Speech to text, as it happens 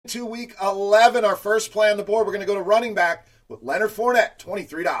to week 11. Our first play on the board, we're going to go to running back with Leonard Fournette,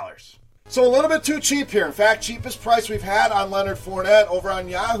 $23. So a little bit too cheap here. In fact, cheapest price we've had on Leonard Fournette over on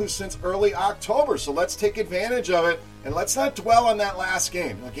Yahoo since early October. So let's take advantage of it, and let's not dwell on that last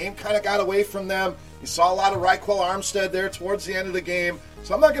game. The game kind of got away from them. You saw a lot of Raquel Armstead there towards the end of the game.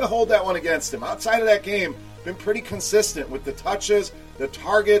 So I'm not going to hold that one against him. Outside of that game, been pretty consistent with the touches, the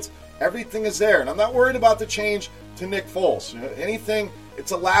targets, everything is there. And I'm not worried about the change to Nick Foles. Anything,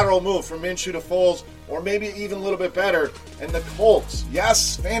 it's a lateral move from Minshew to Foles, or maybe even a little bit better. And the Colts,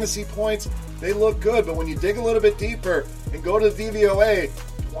 yes, fantasy points, they look good, but when you dig a little bit deeper and go to the DVOA,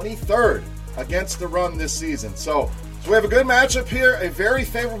 23rd against the run this season. So we have a good matchup here, a very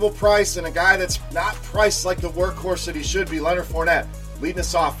favorable price, and a guy that's not priced like the workhorse that he should be, Leonard Fournette, leading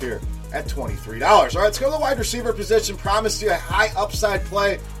us off here at $23. All right, let's go to the wide receiver position. Promised you a high upside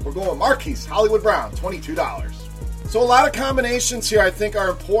play. We're going with Marquise Hollywood Brown, $22. So a lot of combinations here I think are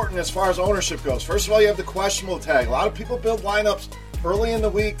important as far as ownership goes. First of all, you have the questionable tag. A lot of people build lineups early in the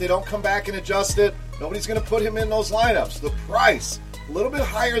week. They don't come back and adjust it. Nobody's going to put him in those lineups. The price, a little bit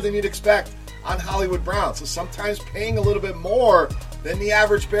higher than you'd expect on Hollywood Brown. So sometimes paying a little bit more than the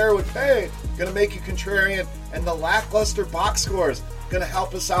average bear would pay going to make you contrarian. And the lackluster box scores going to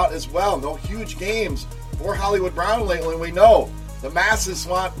help us out as well. No huge games for Hollywood Brown lately. We know the masses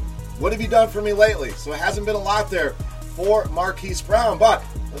want, what have you done for me lately? So it hasn't been a lot there for Marquise Brown. But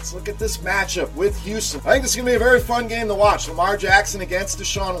let's look at this matchup with Houston. I think this is going to be a very fun game to watch. Lamar Jackson against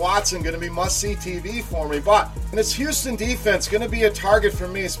Deshaun Watson, going to be must-see TV for me. But in this Houston defense, going to be a target for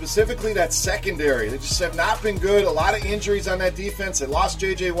me, specifically that secondary. They just have not been good. A lot of injuries on that defense. They lost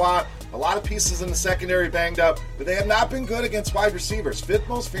J.J. Watt. A lot of pieces in the secondary banged up. But they have not been good against wide receivers. 5th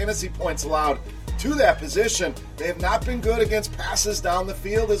most fantasy points allowed to that position. They have not been good against passes down the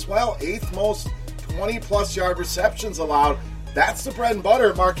field as well. 8th most 20-plus yard receptions allowed. That's the bread and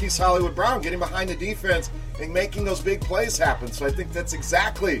butter of Marquise Hollywood Brown, getting behind the defense and making those big plays happen. So I think that's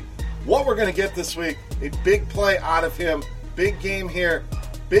exactly what we're going to get this week. A big play out of him. Big game here.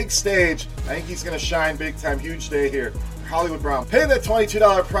 Big stage. I think he's going to shine big time. Huge day here for Hollywood Brown. Pay that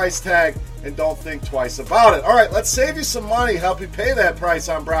 $22 price tag and don't think twice about it. All right, let's save you some money, help you pay that price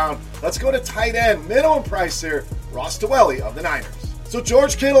on Brown. Let's go to tight end. Minimum price here, Ross Dwelley of the Niners. So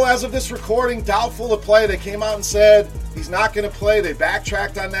George Kittle, as of this recording, doubtful to play. They came out and said he's not going to play. They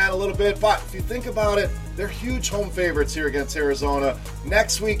backtracked on that a little bit. But if you think about it, they're huge home favorites here against Arizona.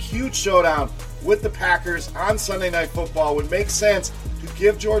 Next week, huge showdown with the Packers on Sunday Night Football. Would make sense to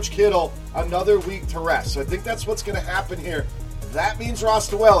give George Kittle another week to rest. So I think that's what's going to happen here. That means Ross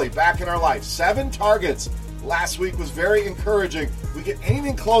Dwelley back in our life. 7 targets last week was very encouraging. We get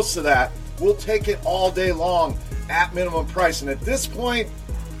anything close to that, we'll take it all day long at minimum price. And at this point,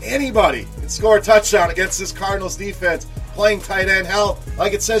 anybody can score a touchdown against this Cardinals defense playing tight end. Hell,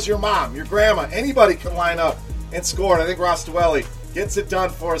 like it says your mom, your grandma, anybody can line up and score. And I think Ross Dwelley gets it done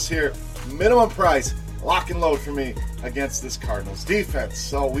for us here. Minimum price, lock and load for me against this Cardinals defense.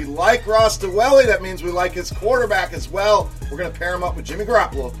 So we like Ross Dwelley. That means we like his quarterback as well. We're going to pair him up with Jimmy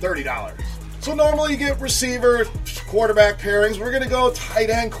Garoppolo, $30. So normally you get receiver, quarterback pairings. We're going to go tight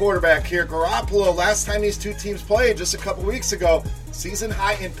end quarterback here. Garoppolo, last time these two teams played just a couple weeks ago, season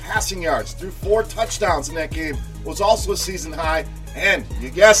high in passing yards. Threw 4 touchdowns in that game. Was also a season high. And you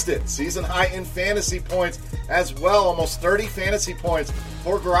guessed it, season high in fantasy points as well. Almost 30 fantasy points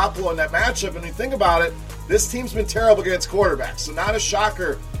for Garoppolo in that matchup. And when you think about it, this team's been terrible against quarterbacks. So not a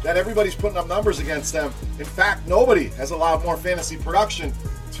shocker that everybody's putting up numbers against them. In fact, nobody has allowed more fantasy production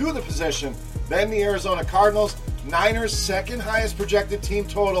to the position than the Arizona Cardinals. Niners, second highest projected team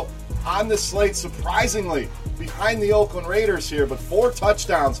total on the slate, surprisingly behind the Oakland Raiders here, but 4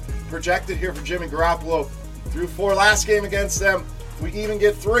 touchdowns projected here for Jimmy Garoppolo. Threw 4 last game against them. If we even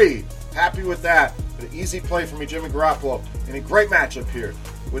get 3, happy with that. But an easy play for me, Jimmy Garoppolo, and a great matchup here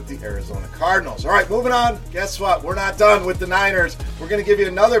with the Arizona Cardinals. All right, moving on. Guess what? We're not done with the Niners. We're going to give you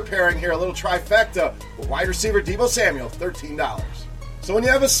another pairing here, a little trifecta with wide receiver Deebo Samuel, $13. So when you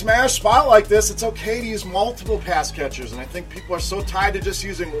have a smash spot like this, it's okay to use multiple pass catchers, and I think people are so tied to just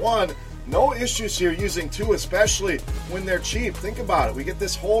using one. No issues here using 2, especially when they're cheap. Think about it. We get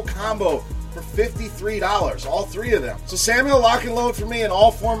this whole combo for $53, all 3 of them. So Samuel, lock and load for me in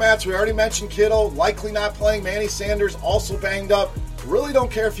all formats. We already mentioned Kittle, likely not playing. Manny Sanders, also banged up. Really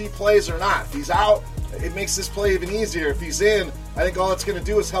don't care if he plays or not. If he's out, it makes this play even easier. If he's in, I think all it's going to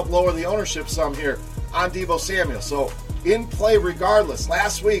do is help lower the ownership some here on Deebo Samuel. So in play regardless.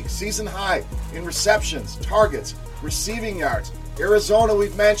 Last week, season high in receptions, targets, receiving yards. Arizona,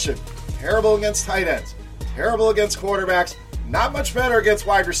 we've mentioned, terrible against tight ends, terrible against quarterbacks, not much better against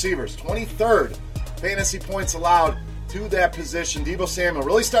wide receivers. 23rd fantasy points allowed to that position. Deebo Samuel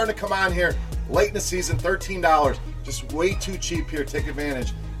really starting to come on here late in the season, $13. Just way too cheap here. Take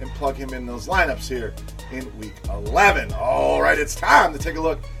advantage and plug him in those lineups here in Week 11. All right, it's time to take a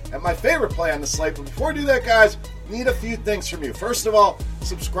look at my favorite play on the slate. But before we do that, guys, need a few things from you. First of all,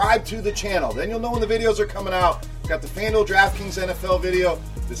 subscribe to the channel. Then you'll know when the videos are coming out. We've got the FanDuel DraftKings NFL video,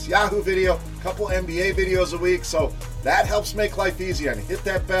 this Yahoo video, a couple NBA videos a week. So that helps make life easier. And hit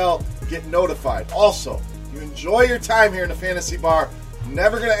that bell, get notified. Also, you enjoy your time here in the Fantasy Bar.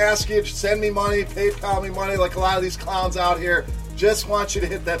 Never going to ask you to send me money, PayPal me money like a lot of these clowns out here. Just want you to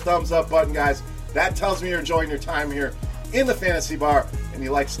hit that thumbs up button, guys. That tells me you're enjoying your time here in the Fantasy Bar and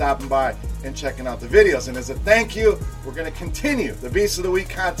you like stopping by and checking out the videos. And as a thank you, we're going to continue the Beast of the Week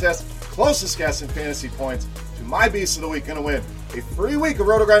contest. Closest guess in fantasy points to my Beast of the Week going to win a free week of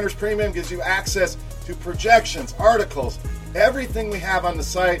RotoGrinders Premium. Gives you access to projections, articles, everything we have on the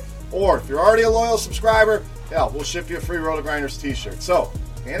site. Or if you're already a loyal subscriber, hell, we'll ship you a free RotoGrinders t-shirt. So,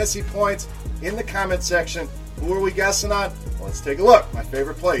 fantasy points in the comment section. Who are we guessing on? Well, let's take a look. My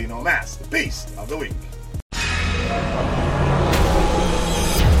favorite play, you know him as the Beast of the Week.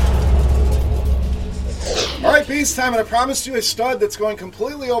 All right, Beast time, and I promised you a stud that's going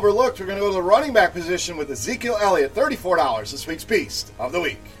completely overlooked. We're going to go to the running back position with Ezekiel Elliott, $34, this week's Beast of the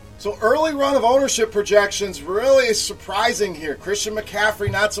Week. So early run of ownership projections really is surprising here. Christian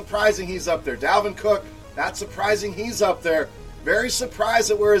McCaffrey, not surprising he's up there. Dalvin Cook, not surprising he's up there. Very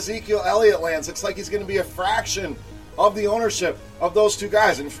surprised at where Ezekiel Elliott lands. Looks like he's going to be a fraction of the ownership of those two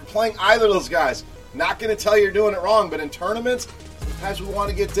guys. And if you're playing either of those guys, not going to tell you you're doing it wrong, but in tournaments, sometimes we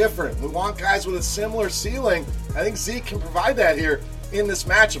want to get different. We want guys with a similar ceiling. I think Zeke can provide that here in this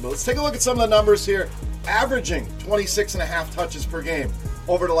matchup. But let's take a look at some of the numbers here. Averaging 26.5 touches per game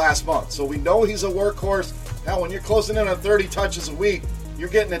over the last month. So we know he's a workhorse. Now, when you're closing in on 30 touches a week, you're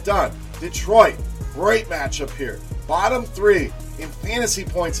getting it done. Detroit, great matchup here. Bottom 3 in fantasy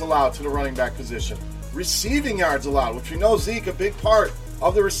points allowed to the running back position. Receiving yards allowed, which we know Zeke, a big part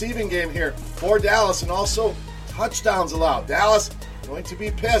of the receiving game here for Dallas, and also touchdowns allowed. Dallas going to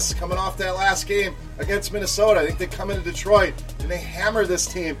be pissed coming off that last game against Minnesota. I think they come into Detroit and they hammer this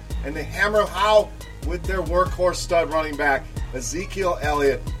team, and they hammer them how? With their workhorse stud running back, Ezekiel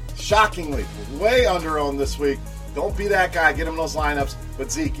Elliott. Shockingly, way under-owned this week. Don't be that guy. Get him those lineups.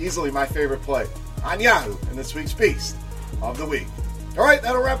 But Zeke, easily my favorite play on Yahoo in this week's Beast of the Week. All right,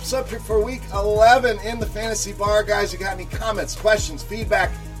 that'll wrap us up here for Week 11 in the Fantasy Bar. Guys, you got any comments, questions,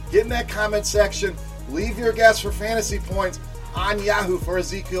 feedback, get in that comment section. Leave your guess for fantasy points on Yahoo for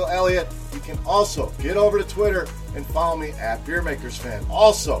Ezekiel Elliott. You can also get over to Twitter and follow me at BeerMakersFan.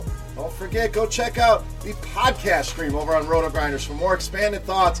 Also, don't forget, go check out the podcast stream over on RotoGrinders for more expanded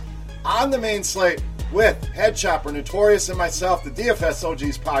thoughts on the main slate with Head Chopper, Notorious, and myself, the DFS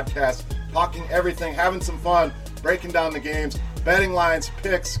OGs podcast, talking everything, having some fun, breaking down the games, betting lines,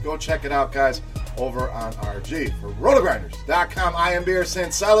 picks. Go check it out, guys, over on RG. For RotoGrinders.com, I am Beer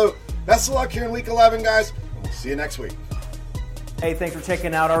saying salut. Best of luck here in Week 11, guys, and we'll see you next week. Hey, thanks for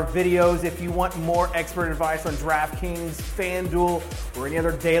checking out our videos. If you want more expert advice on DraftKings, FanDuel, or any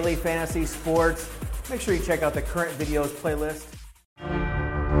other daily fantasy sports, make sure you check out the current videos playlist.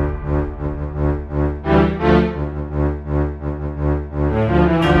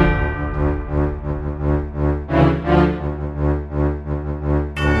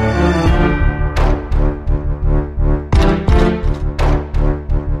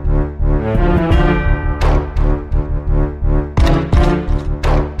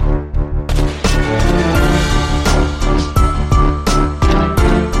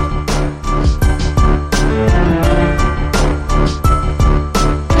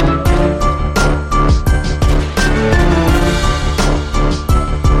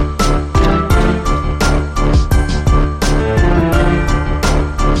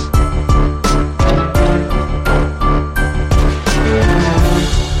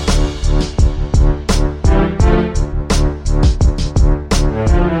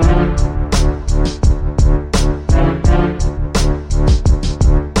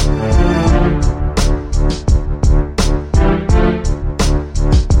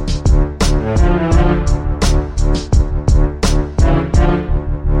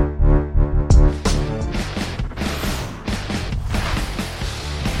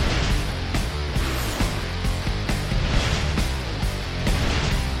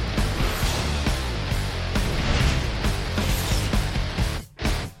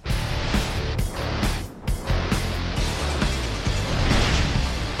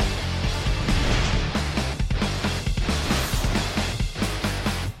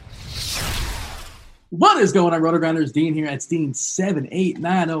 What is going on, RotoGrinders? Dean here. It's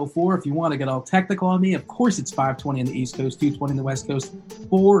Dean78904. If you want to get all technical on me, of course it's 5:20 on the East Coast, 2:20 on the West Coast,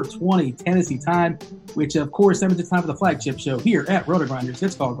 4:20 Tennessee time, which of course means it's time for the flagship show here at RotoGrinders.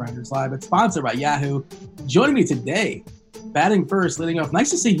 It's called GrindersLive. It's sponsored by Yahoo. Joining me today, batting first, leading off.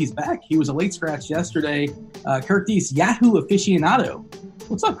 Nice to see he's back. He was a late scratch yesterday. Kirk Dees, Yahoo aficionado.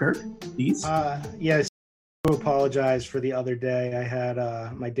 What's up, Kirk Dees? Yes, I apologize for the other day. I had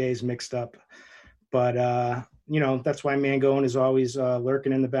my days mixed up. But, that's why Mangone is always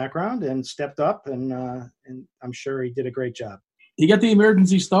lurking in the background and stepped up, and I'm sure he did a great job. He got the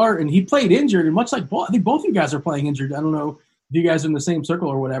emergency start, and he played injured, and much like I think both of you guys are playing injured. I don't know if you guys are in the same circle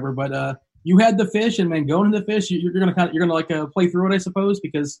or whatever, but you had the fish, and Mangone had the fish. You're gonna play through it, I suppose,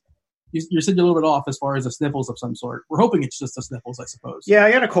 because you said you're a little bit off as far as the sniffles of some sort. We're hoping it's just the sniffles, I suppose. Yeah,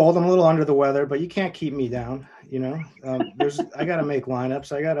 I got a cold. I'm a little under the weather, but you can't keep me down. I got to make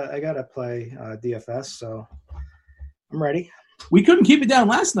lineups. I gotta play DFS, so I'm ready. We couldn't keep it down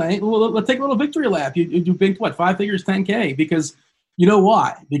last night. Well, let's take a little victory lap. You banked, 5 figures, 10K, because you know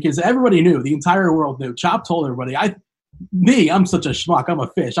why? Because everybody knew, the entire world knew. Chop told everybody. I'm such a schmuck. I'm a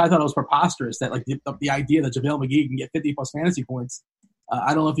fish. I thought it was preposterous that the idea that JaVale McGee can get 50-plus fantasy points.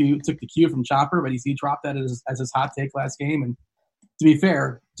 I don't know if you took the cue from Chopper, but he dropped that as his hot take last game. And to be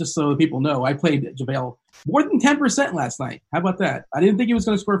fair, just so people know, I played JaVale more than 10% last night. How about that? I didn't think he was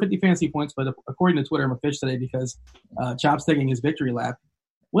going to score 50 fantasy points, but according to Twitter, I'm a fish today because Chop's taking his victory lap.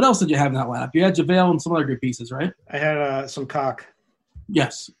 What else did you have in that lineup? You had JaVale and some other good pieces, right? I had some cock.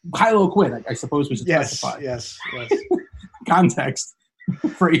 Yes. Kylo Quinn, I suppose we should specify. Yes. Context.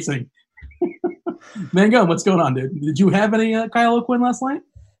 Phrasing. Mango, what's going on, dude? Did you have any Kyle O'Quinn last night?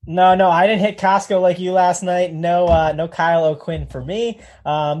 No, I didn't hit Costco like you last night. No Kyle O'Quinn for me.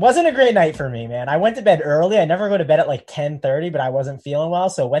 Wasn't a great night for me, man. I went to bed early. I never go to bed at like 10:30, but I wasn't feeling well,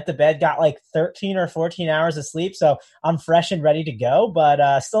 so went to bed, got like 13 or 14 hours of sleep, so I'm fresh and ready to go,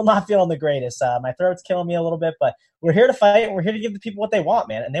 but still not feeling the greatest. My throat's killing me a little bit, but we're here to fight, and we're here to give the people what they want,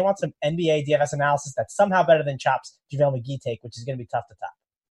 man, and they want some NBA DFS analysis that's somehow better than Chop's JaVale McGee take, which is going to be tough to top.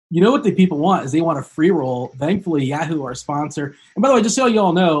 You know what the people want is they want a free roll. Thankfully, Yahoo, our sponsor. And by the way, just so you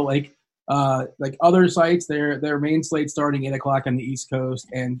all know, like other sites, their main slate starting 8 o'clock on the East Coast,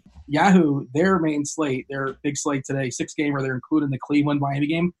 and Yahoo, their main slate, their big slate today, 6-gamer, they're including the Cleveland-Miami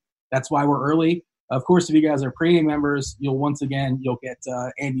game. That's why we're early. Of course, if you guys are premium members, you'll get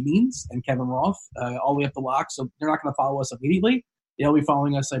Andy Means and Kevin Roth all the way up the lock. So they're not going to follow us immediately. They'll be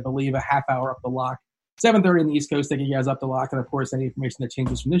following us, I believe, a half hour up the lock. 7:30 on the East Coast, taking you guys up the lock. And, of course, any information that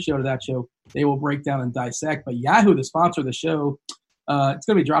changes from this show to that show, they will break down and dissect. But Yahoo, the sponsor of the show, it's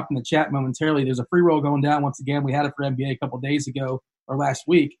going to be dropped in the chat momentarily. There's a free roll going down. Once again, we had it for NBA a couple days ago or last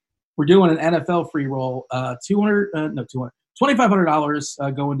week. We're doing an NFL free roll,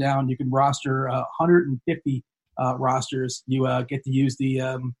 $2,500 going down. You can roster 150 rosters. You get to use the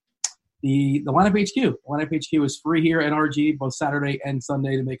lineup HQ. The lineup HQ is free here at NRG both Saturday and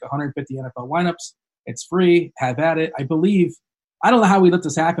Sunday to make 150 NFL lineups. It's free. Have at it. I believe, I don't know how we let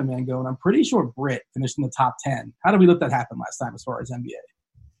this happen, Mango, and I'm pretty sure Britt finished in the top 10. How did we let that happen last time as far as NBA?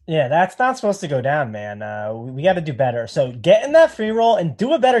 Yeah, that's not supposed to go down, man. We got to do better. So get in that free roll and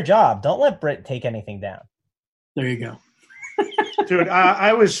do a better job. Don't let Britt take anything down. There you go. Dude,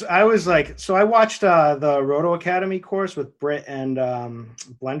 I was like, so I watched the Roto Academy course with Britt and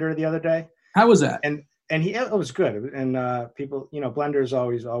Blender the other day. How was that? And it was good. And people, Blender is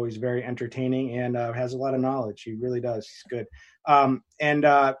always very entertaining and has a lot of knowledge. He really does. He's good.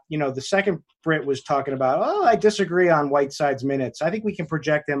 The second Britt was talking about, I disagree on Whiteside's minutes. I think we can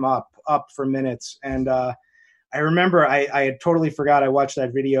project him up for minutes. And I remember I had totally forgot I watched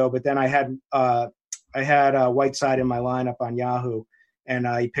that video, but then I had Whiteside in my lineup on Yahoo, and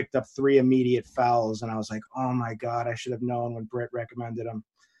he picked up 3 immediate fouls, and I was like, oh my God, I should have known when Britt recommended him.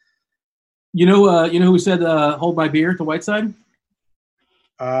 You know who said hold my beer to Whiteside?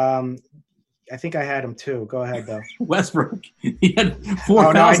 I think I had him too. Go ahead, though. Westbrook. He had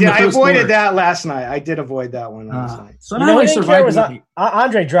 4 fouls. I avoided that last night. I did avoid that one last night. So who didn't care was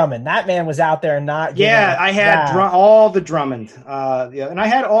Andre Drummond. That man was out there not. Yeah, I had all the Drummond. And I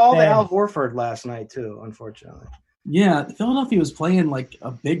had all the Al Horford last night too. Unfortunately. Yeah, Philadelphia was playing like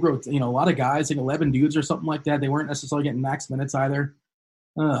a big a lot of guys, like 11 dudes or something like that. They weren't necessarily getting max minutes either.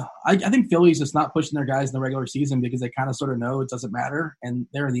 I think Philly's just not pushing their guys in the regular season because they kind of sort of know it doesn't matter, and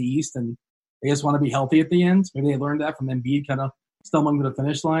they're in the East, and they just want to be healthy at the end. Maybe they learned that from Embiid kind of stumbling to the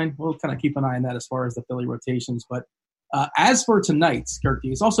finish line. We'll kind of keep an eye on that as far as the Philly rotations. But as for tonight's Kirk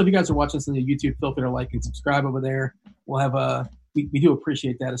Dees, also if you guys are watching this on the YouTube, feel free to like and subscribe over there. We'll have we do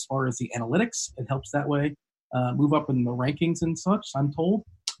appreciate that as far as the analytics. It helps that way move up in the rankings and such, I'm told.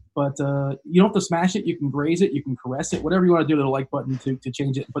 But you don't have to smash it. You can graze it. You can caress it. Whatever you want to do to the like button to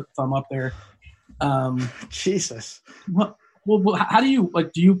change it and put the thumb up there. Jesus. Well, how do you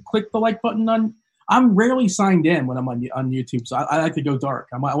do you click the like button on? I'm rarely signed in when I'm on YouTube, so I like to go dark.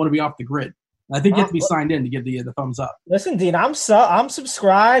 I want to be off the grid. I think you have to be signed in to give the thumbs up. Listen, Dean, I'm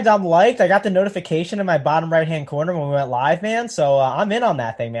subscribed. I'm liked. I got the notification in my bottom right-hand corner when we went live, man. So I'm in on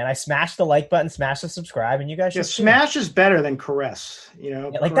that thing, man. I smashed the like button, smashed the subscribe, and you guys should smash is better than caress. You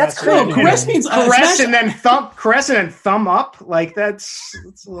know, that's crazy. Caress means caress and then thumb up. Like that's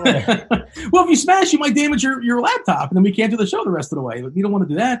a little... Well, if you smash, you might damage your laptop, and then we can't do the show the rest of the way. You don't want to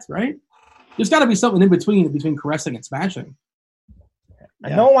do that, right? There's got to be something in between caressing and smashing.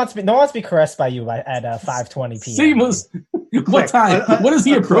 Yeah. No one wants to be caressed by you at 5:20 p.m. Seamless. What time? What is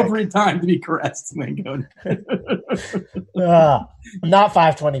the appropriate time to be caressed, Mango? Not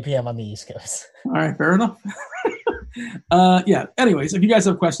 5:20 p.m. on the East Coast. All right, fair enough. Yeah. Anyways, if you guys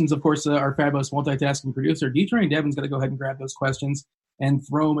have questions, of course, our fabulous multitasking producer, D-Train Devin's going to go ahead and grab those questions and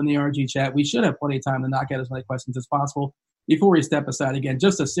throw them in the RG chat. We should have plenty of time to knock out as many questions as possible. Before we step aside again,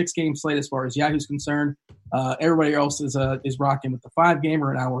 just a 6-game slate as far as Yahoo's concerned. Everybody else is rocking with the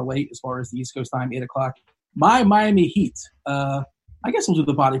 5-gamer, an hour late as far as the East Coast time, 8 o'clock. My Miami Heat. I guess we'll do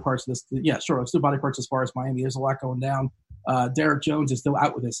the body parts of this. Yeah, sure. Let's do body parts as far as Miami. There's a lot going down. Derek Jones is still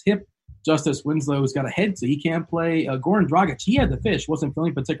out with his hip. Justice Winslow's got a head, so he can't play. Goran Dragic, he had the fish, wasn't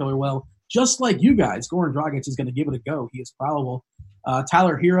feeling particularly well. Just like you guys, Goran Dragic is going to give it a go. He is probable.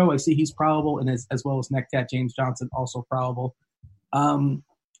 Tyler Hero, I see he's probable, and as well as Necktat James Johnson, also probable.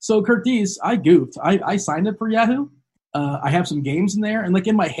 So Kurt Dees, I goofed. I signed up for Yahoo. I have some games in there, and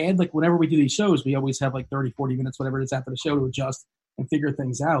in my head, whenever we do these shows, we always have 30, 40 minutes, whatever it is after the show to adjust and figure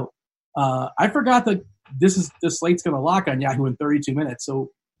things out. I forgot that this slate's going to lock on Yahoo in 32 minutes. So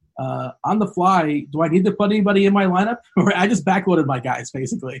on the fly, do I need to put anybody in my lineup? Or I just backloaded my guys,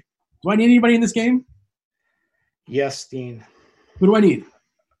 basically. Do I need anybody in this game? Yes, Dean. Who do I need?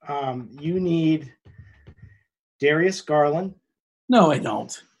 You need Darius Garland. No, I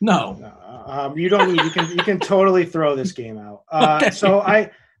don't. No. You don't need. You can totally throw this game out. Okay. So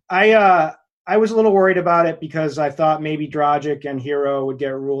I was a little worried about it because I thought maybe Dragic and Hero would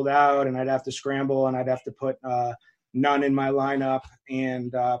get ruled out, and I'd have to scramble, and I'd have to put Nunn in my lineup,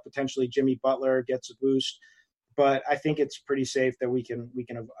 and potentially Jimmy Butler gets a boost. But I think it's pretty safe that we can.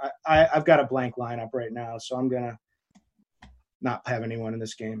 I've got a blank lineup right now, so I'm gonna not have anyone in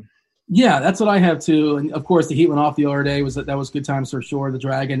this game. Yeah, that's what I have too. And of course, the Heat went off the other day. That was good times for sure. The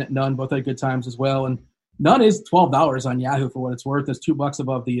Dragon, Nunn, both had good times as well. And Nunn is $12 on Yahoo for what it's worth. It's $2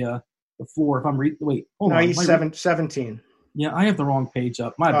 above the floor. If I'm reading, wait, hold on. He's 17. Yeah, I have the wrong page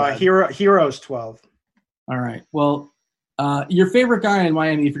up. My bad. Hero's 12. All right. Well, your favorite guy in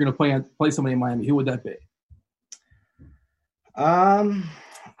Miami, if you're going to play somebody in Miami, who would that be?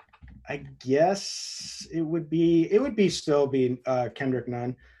 I guess it would still be Kendrick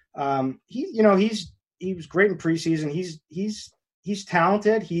Nunn. He was great in preseason. He's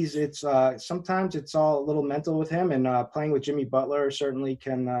talented. Sometimes it's all a little mental with him, and playing with Jimmy Butler certainly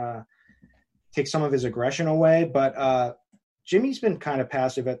can take some of his aggression away. But Jimmy's been kind of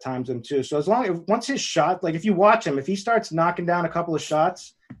passive at times too. So once his shot, if you watch him, if he starts knocking down a couple of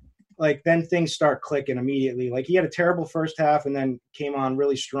shots, then things start clicking immediately. He had a terrible first half and then came on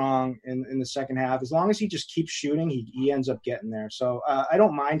really strong in the second half. As long as he just keeps shooting, he ends up getting there. So I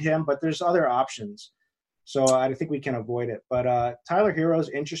don't mind him, but there's other options. So I think we can avoid it. But Tyler Hero's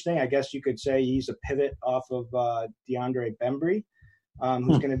interesting. I guess you could say he's a pivot off of DeAndre Bembry,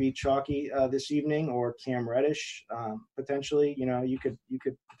 who's going to be chalky this evening, or Cam Reddish potentially. You could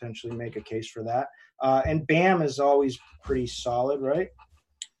potentially make a case for that. And Bam is always pretty solid, right?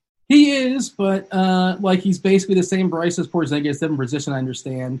 He is, but he's basically the same price as Porzingis, different position, I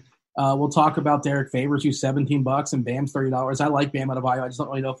understand. We'll talk about Derek Favors, who's $17, and Bam's $30. I like Bam Adebayo. I just don't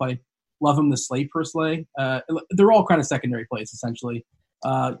really know if I love him the slate per se. They're all kind of secondary plays, essentially.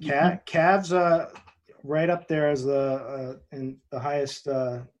 Cavs right up there as in the highest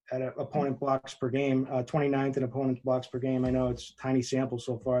at opponent blocks per game, 29th in opponent blocks per game. I know it's a tiny sample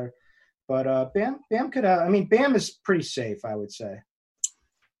so far, but Bam could. Bam is pretty safe, I would say.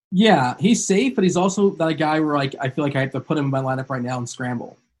 Yeah, he's safe, but he's also that guy where I feel like I have to put him in my lineup right now and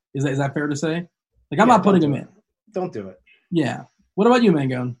scramble. Is that fair to say? I'm not putting him in. Don't do it. Yeah. What about you,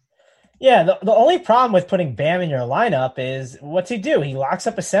 Mangone? Yeah, the only problem with putting Bam in your lineup is what's he do? He locks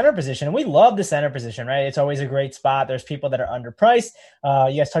up a center position, and we love the center position, right? It's always a great spot. There's people that are underpriced.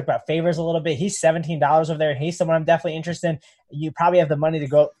 You guys talked about Favors a little bit. He's $17 over there. He's someone I'm definitely interested in. You probably have the money to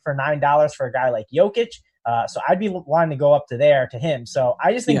go for $9 for a guy like Jokic. So I'd be wanting to go up to there to him. So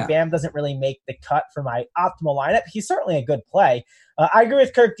I just think Bam doesn't really make the cut for my optimal lineup. He's certainly a good play. I agree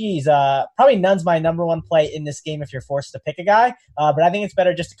with Kirk D's. Probably none's my number one play in this game if you're forced to pick a guy. But I think it's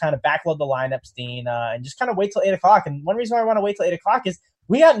better just to kind of backload the lineups, Dean, and just kind of wait till 8 o'clock. And one reason why I want to wait till 8 o'clock is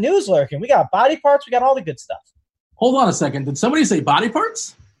we got news lurking. We got body parts. We got all the good stuff. Hold on a second. Did somebody say body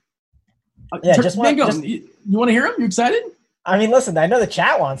parts? Yeah, you want to hear him? You excited? I mean, listen, I know the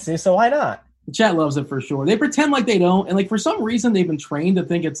chat wants to, so why not? The chat loves it for sure. They pretend like they don't, and like for some reason they've been trained to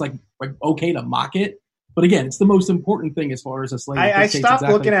think it's like okay to mock it. But again, it's the most important thing as far as a slate. I stopped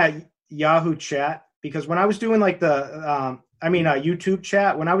looking at Yahoo chat because when I was doing like the YouTube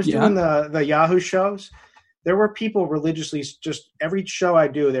chat, when I was doing the Yahoo shows, there were people religiously just every show I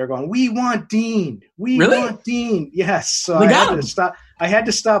do, they're going, "We want Dean. We want Dean." Yes. So I had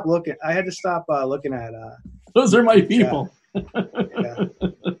to stop looking. I had to stop looking at. Those are my people.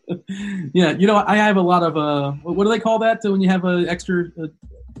 Yeah. You know, I have a lot of what do they call that when you have an extra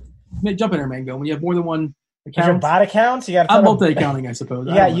jump in there, Mango? When you have more than one account, your bot accounts. You got. I'm multi-accounting, I suppose.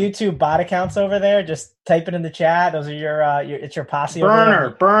 You got YouTube bot accounts over there. Just type it in the chat. Those are your it's your posse.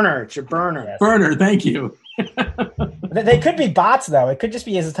 Burner. It's your burner. Yes. Burner. Thank you. They could be bots though. It could just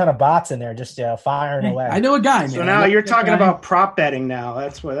be a ton of bots in there, just firing away. I know a guy. So now you're talking about prop betting. Now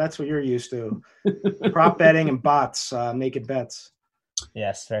that's what you're used to. Prop betting and bots making bets.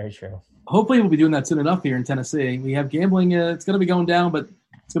 Yes, very true. Hopefully, we'll be doing that soon enough here in Tennessee. We have gambling. It's going to be going down, but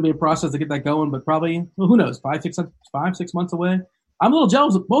it's going to be a process to get that going. But probably, who knows, 5-6 months away. I'm a little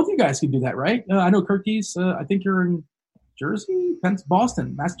jealous that both you guys can do that, right? I know Kirky's. I think you're in Jersey,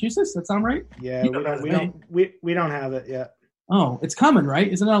 Boston, Massachusetts. That sound right? Yeah, we don't have it yet. Oh, it's coming, right?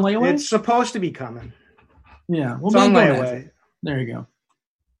 Isn't it on layaway? It's supposed to be coming. Yeah, it's on layaway. There you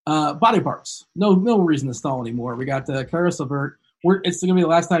go. Body parts. No reason to stall anymore. We got Karis LeVert. It's going to be the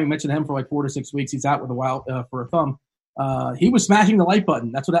last time we mentioned him for like 4 to 6 weeks. He's out with a while for a thumb. He was smashing the like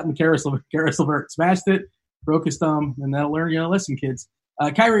button. That's what happened to Karis LeVert. Smashed it, broke his thumb, and that'll learn you a lesson, kids.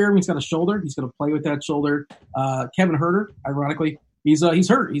 Kyrie Irving's got a shoulder. He's going to play with that shoulder. Kevin Huerter, ironically, he's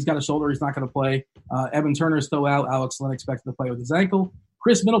hurt. He's got a shoulder. He's not going to play. Evan Turner's still out. Alex Len expected to play with his ankle.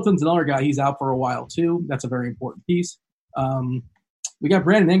 Chris Middleton's another guy. He's out for a while, too. That's a very important piece. We got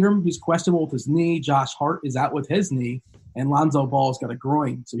Brandon Ingram, who's questionable with his knee. Josh Hart is out with his knee. And Lonzo Ball's got a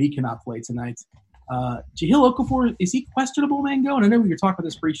groin, so he cannot play tonight. Jahlil Okafor, is he questionable, Mango? And I know we were talking about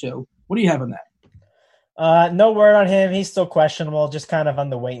this pre-show. What do you have on that? No word on him. He's still questionable, just kind of on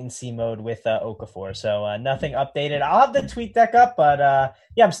the wait-and-see mode with Okafor. So nothing updated. I'll have the tweet deck up, but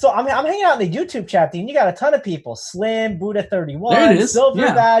I'm hanging out in the YouTube chat, Dean. You got a ton of people. Slim, Buddha31, Silver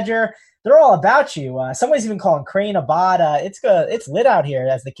Badger. They're all about you. Someone's even calling Crane a bot. It's lit out here,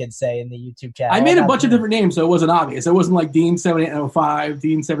 as the kids say in the YouTube chat. I made a bunch of different names, so it wasn't obvious. It wasn't like Dean 78905,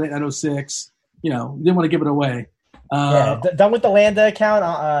 Dean 78906. Didn't want to give it away. Done with the Landa account.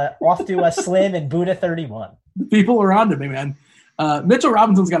 Off to Slim and Buddha31. People are on to me, man. Mitchell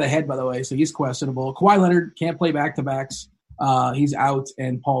Robinson's got a head, by the way, so he's questionable. Kawhi Leonard can't play back-to-backs. He's out,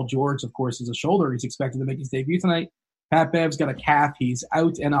 and Paul George, of course, is a shoulder. He's expected to make his debut tonight. Pat Bev's got a calf. He's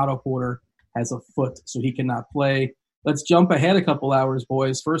out, and Otto Porter has a foot, so he cannot play. Let's jump ahead a couple hours,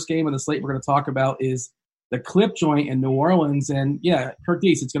 boys. First game of the slate we're going to talk about is the Clip Joint in New Orleans. And, yeah,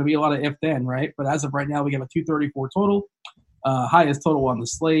 Curtis, it's going to be a lot of if-then, right? But as of right now, we have a 234 total. Highest total on the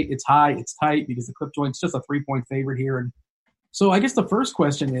slate. It's high. It's tight because the Clip Joint's just a 3-point favorite here. And so I guess the first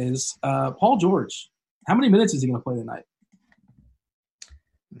question is, Paul George, how many minutes is he going to play tonight?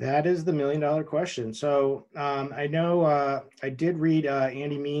 That is the $1 million question. So I know I did read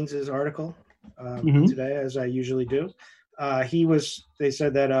Andy Means' article today, as I usually do. They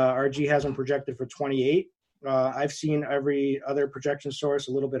said that RG has him projected for 28. I've seen every other projection source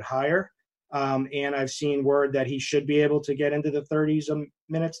a little bit higher. And I've seen word that he should be able to get into the 30s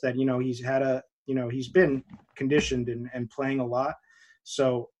minutes, that, he's been conditioned and playing a lot.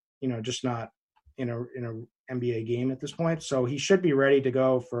 So, just not in a NBA game at this point. So he should be ready to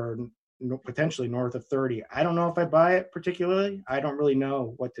go for potentially north of 30. I don't know if I buy it particularly. I don't really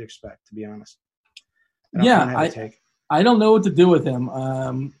know what to expect, to be honest. I don't know what to do with him.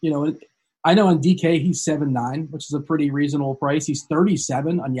 I know on DK he's 7.9, which is a pretty reasonable price. He's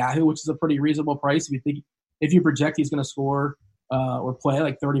 37 on Yahoo, which is a pretty reasonable price. If you project he's going to score or play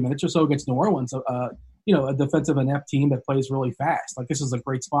like 30 minutes or so against New Orleans, a defensive inept team that plays really fast. Like, this is a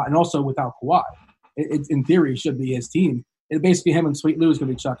great spot. And also without Kawhi, it in theory should be his team. It basically him and Sweet Lou's going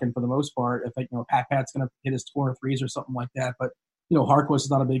to be chucking for the most part. If Pat's going to hit his corner threes or something like that. But Harkless is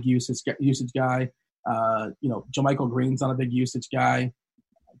not a big usage guy. JaMychal Green's not a big usage guy.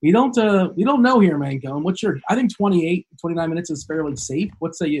 We don't know here, man. I think 28, 29 minutes is fairly safe.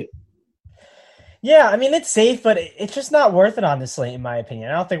 What say you? Yeah, I mean, it's safe, but it's just not worth it on this slate, in my opinion.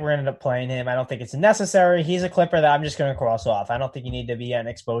 I don't think we're going to end up playing him. I don't think it's necessary. He's a Clipper that I'm just going to cross off. I don't think you need to be getting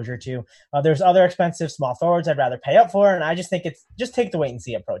exposure to. There's other expensive small forwards I'd rather pay up for, and I just think it's just take the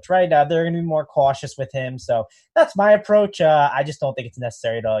wait-and-see approach, right? They're going to be more cautious with him, so that's my approach. I just don't think it's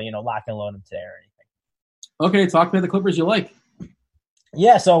necessary to, lock and load him today or anything. Okay, talk about the Clippers you like.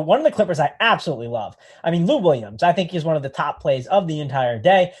 Yeah, so one of the Clippers I absolutely love. I mean, Lou Williams, I think he's one of the top plays of the entire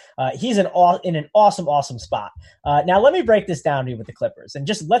day. He's in an awesome spot. Now, let me break this down to you with the Clippers, and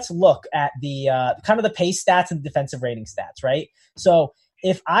just let's look at the kind of the pace stats and the defensive rating stats, right? So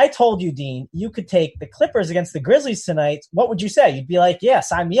if I told you, Dean, you could take the Clippers against the Grizzlies tonight, what would you say? You'd be like, yeah,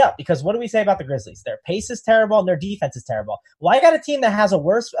 sign me up. Because what do we say about the Grizzlies? Their pace is terrible and their defense is terrible. Well, I got a team that has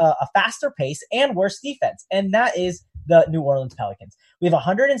a faster pace and worse defense, and that is the New Orleans Pelicans. We have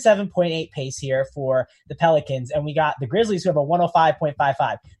 107.8 pace here for the Pelicans, and we got the Grizzlies who have a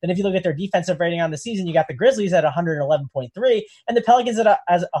 105.55. Then if you look at their defensive rating on the season, you got the Grizzlies at 111.3 and the Pelicans at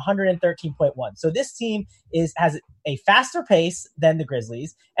 113.1. So this team has a faster pace than the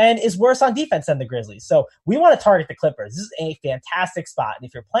Grizzlies and is worse on defense than the Grizzlies. So we want to target the Clippers. This is a fantastic spot. And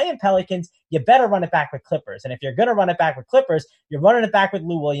if you're playing Pelicans, you better run it back with Clippers. And if you're going to run it back with Clippers, you're running it back with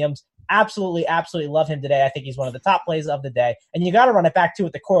Lou Williams. Absolutely love him today. I think he's one of the top plays of the day. And you got to run it back, too,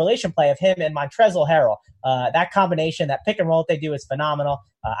 with the correlation play of him and Montrezl Harrell. That combination, that pick and roll that they do is phenomenal.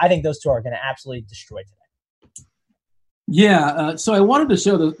 I think those two are going to absolutely destroy today. Yeah, so I wanted to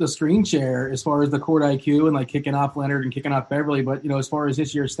show the screen share as far as the court IQ and like kicking off Leonard and kicking off Beverly. But, as far as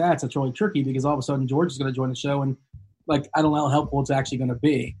this year's stats, it's really tricky because all of a sudden George is going to join the show. And, I don't know how helpful it's actually going to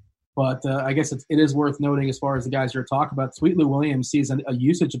be. But I guess it is worth noting as far as the guys you're talking about. Sweet Lou Williams sees a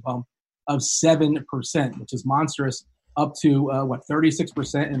usage bump of 7%, which is monstrous, up to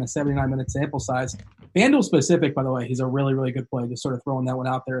 36% in a 79-minute sample size. FanDuel specific, by the way, he's a really, really good play. Just sort of throwing that one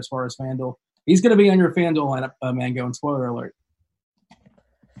out there as far as FanDuel. He's going to be on your FanDuel lineup, Mango, and spoiler alert.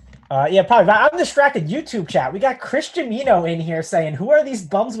 Yeah, probably. I'm distracted. YouTube chat. We got Christian Mino in here saying, "Who are these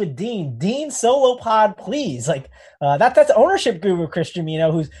bums with Dean? Dean solo pod, please." That's ownership guru Christian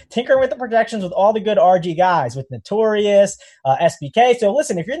Mino, who's tinkering with the projections with all the good RG guys, with Notorious, SBK. So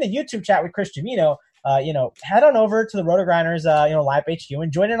listen, if you're in the YouTube chat with Christian Mino, head on over to the RotoGrinders, Live HQ and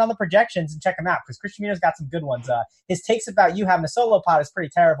join in on the projections and check them out because Christian Mino's got some good ones. His takes about you having a solo pod is pretty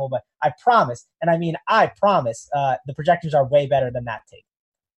terrible, but I promise, and I mean I promise, the projections are way better than that take.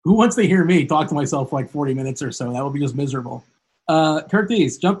 Who wants to hear me talk to myself for 40 minutes or so? That would be just miserable.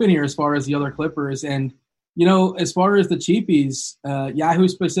 Curtis, jump in here as far as the other Clippers. And, as far as the cheapies, Yahoo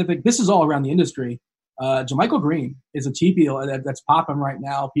specific, this is all around the industry. JaMychal Green is a cheapie that's popping right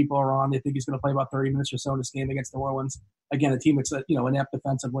now. People are on. They think he's going to play about 30 minutes or so in this game against New Orleans. Again, a team that's, inept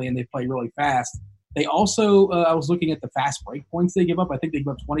defensively, and they play really fast. They also, I was looking at the fast break points they give up. I think they give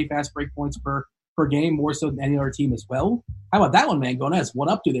up 20 fast break points per game, more so than any other team as well. How about that one, man? Going as one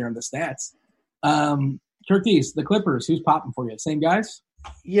up to there in the stats. Curtis, the Clippers, who's popping for you? Same guys?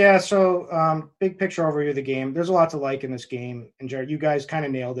 Yeah, so big picture overview of the game. There's a lot to like in this game. And Jared, you guys kind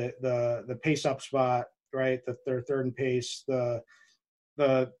of nailed it. The pace up spot, right? Their third and pace.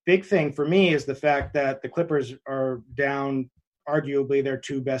 The big thing for me is the fact that the Clippers are down arguably their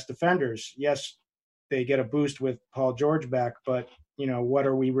two best defenders. Yes, they get a boost with Paul George back, but what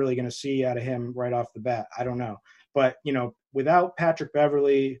are we really going to see out of him right off the bat? I don't know. But, without Patrick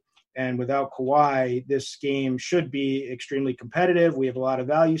Beverly and without Kawhi, this game should be extremely competitive. We have a lot of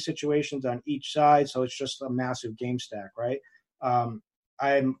value situations on each side, so it's just a massive game stack, right?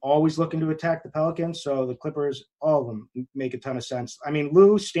 I'm always looking to attack the Pelicans, so the Clippers, all of them make a ton of sense. I mean,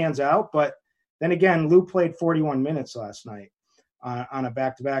 Lou stands out, but then again, Lou played 41 minutes last night on a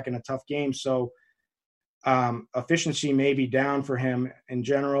back-to-back in a tough game, so efficiency may be down for him in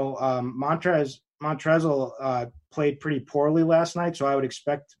general. Montrezl played pretty poorly last night, so I would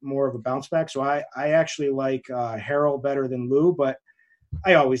expect more of a bounce back. So I actually like Harrell better than Lou, but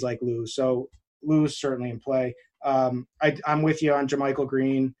I always like Lou. So Lou's certainly in play. I'm with you on JaMychal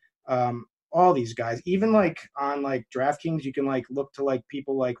Green. All these guys, even on DraftKings, you can look to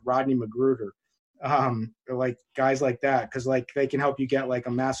people like Rodney Magruder, or guys like that, because they can help you get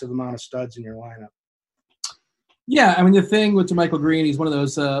a massive amount of studs in your lineup. Yeah, I mean, the thing with JaMychal Green, he's one of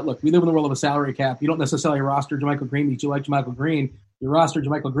those, look, we live in the world of a salary cap. You don't necessarily roster JaMychal Green because you like JaMychal Green. You roster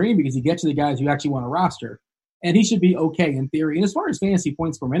JaMychal Green because he gets you the guys you actually want to roster. And he should be okay in theory. And as far as fantasy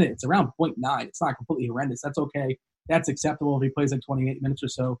points per minute, it's around 0.9. It's not completely horrendous. That's okay. That's acceptable if he plays 28 minutes or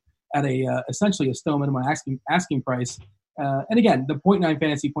so at essentially a still minimum asking price. And again, the 0.9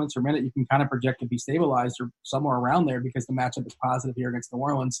 fantasy points per minute, you can kind of project to be stabilized or somewhere around there because the matchup is positive here against New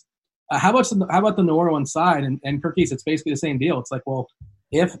Orleans. How about the New Orleans side? And Curtis, it's basically the same deal. It's well,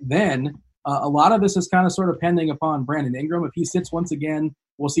 if then A lot of this is kind of sort of pending upon Brandon Ingram. If he sits once again,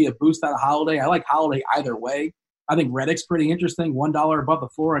 we'll see a boost out of Holiday. I like Holiday either way. I think Reddick's pretty interesting. $1 above the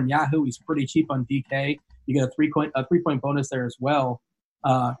floor on Yahoo. He's pretty cheap on DK. You get a three-point bonus there as well.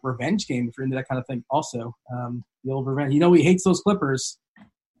 Revenge game if you're into that kind of thing also. The old revenge. He hates those Clippers.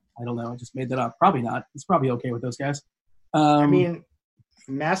 I don't know. I just made that up. Probably not. He's probably okay with those guys.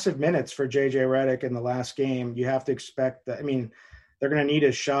 Massive minutes for JJ Redick in the last game. You have to expect that. They're going to need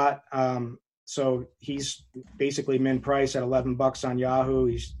his shot. So he's basically min price at $11 on Yahoo.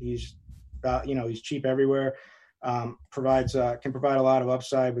 He's he's cheap everywhere. Can provide a lot of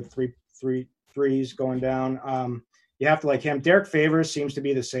upside with three threes going down. You have to like him. Derek Favors seems to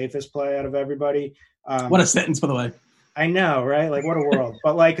be the safest play out of everybody. What a sentence, by the way. I know, right? Like, what a world.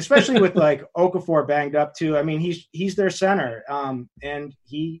 But like, especially with like Okafor banged up too. He's their center, and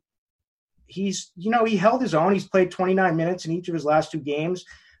he's he held his own. He's played 29 minutes in each of his last 2 games.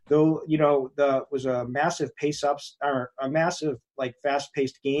 Though was a massive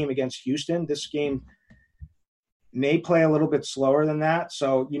fast-paced game against Houston. This game may play a little bit slower than that.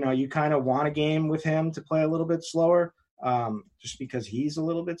 So, you kind of want a game with him to play a little bit slower, just because he's a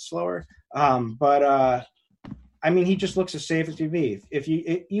little bit slower. He just looks as safe as you be.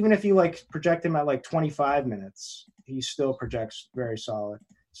 Even if you like project him at like 25 minutes, he still projects very solid.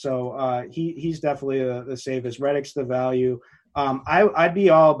 So he's definitely the safest. Reddick's the value. I'd be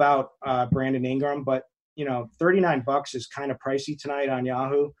all about Brandon Ingram, but $39 is kind of pricey tonight on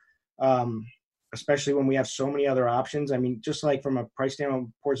Yahoo. Especially when we have so many other options. Just like from a price standpoint,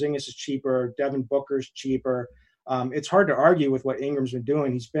 Porzingis is cheaper, Devin Booker's cheaper. It's hard to argue with what Ingram's been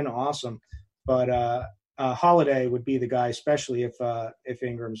doing. He's been awesome, but Holiday would be the guy, especially if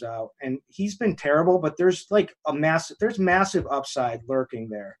Ingram's out. And he's been terrible, but there's like massive upside lurking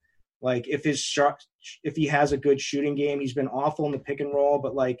there. Like if he has a good shooting game, he's been awful in the pick and roll,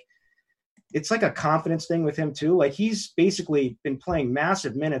 but like it's like a confidence thing with him too. Like he's basically been playing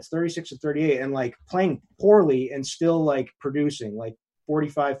massive minutes, 36 and 38, and like playing poorly and still like producing like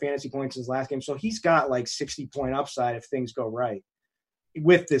 45 fantasy points in his last game. So he's got like 60-point upside if things go right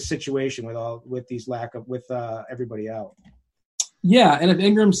with this situation with everybody out. Yeah, and if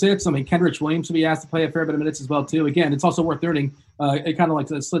Ingram sits, Kendrick Williams will be asked to play a fair bit of minutes as well too. Again, it's also worth noting it kind of like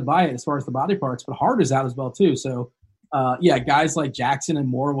slid by it as far as the body parts, but Hart is out as well too. So guys like Jackson and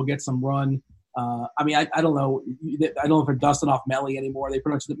Moore will get some run. I don't know. I don't know if they're dusting off Melly anymore. They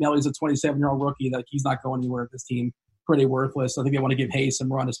pretty much Melly's a 27-year-old rookie. Like he's not going anywhere with this team. Pretty worthless. I think they want to give Hayes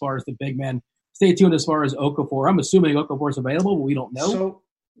some run as far as the big men. Stay tuned as far as Okafor. I'm assuming Okafor is available, but we don't know. So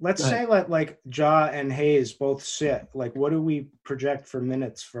let's say like Ja and Hayes both sit. Like, what do we project for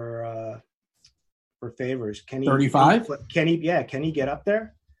minutes for Favors? Can he 35? Can he get up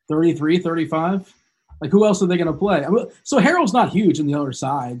there? 33, 35. Like, who else are they going to play? So Harrell's not huge on the other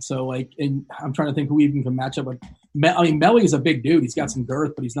side. So, and I'm trying to think who even can match up with. Melly is a big dude. He's got some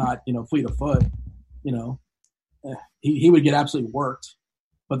girth, but he's not, fleet of foot. He would get absolutely worked.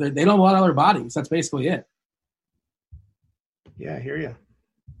 But they don't have a lot of other bodies. That's basically it. Yeah, I hear you.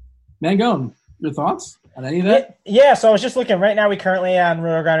 Mangone, your thoughts on any of that? Yeah, so I was just looking. Right now, we currently on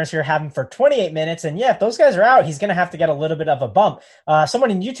RotoGrinders here have him for 28 minutes. And if those guys are out, he's going to have to get a little bit of a bump.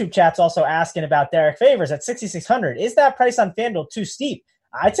 Someone in YouTube chat's also asking about Derek Favors at $6,600. Is that price on FanDuel too steep?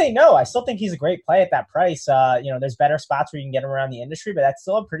 I'd say no. I still think he's a great play at that price. There's better spots where you can get him around the industry, but that's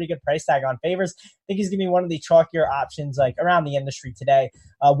still a pretty good price tag on Favors. I think he's going to be one of the chalkier options like around the industry today.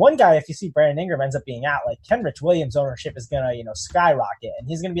 One guy, if you see Brandon Ingram ends up being out, like Kendrick Williams ownership is going to, skyrocket, and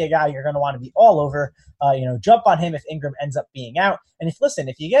he's going to be a guy you're going to want to be all over, jump on him if Ingram ends up being out. And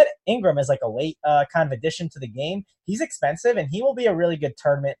if you get Ingram as like a late kind of addition to the game, he's expensive and he will be a really good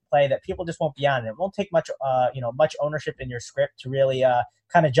tournament play that people just won't be on. And it won't take much ownership in your script to really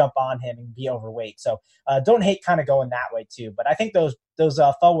kind of jump on him and be overweight. So don't hate kind of going that way too. But I think those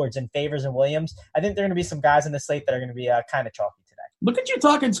forwards and Favors and Williams, I think there are going to be some guys in the slate that are going to be kind of chalky today. Look at you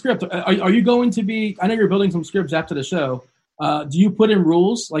talking script. Are you going to be – I know you're building some scripts after the show. Do you put in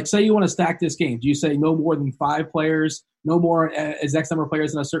rules? Like say you want to stack this game. Do you say no more than 5 players, no more as X number of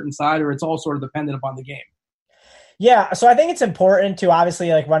players on a certain side, or it's all sort of dependent upon the game? Yeah, so I think it's important to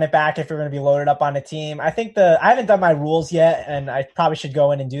obviously like run it back if you're going to be loaded up on a team. I think I haven't done my rules yet, and I probably should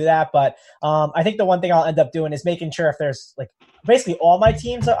go in and do that. But I think the one thing I'll end up doing is making sure if there's like basically all my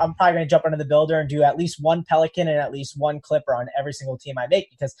teams, I'm probably going to jump into the builder and do at least one Pelican and at least one Clipper on every single team I make.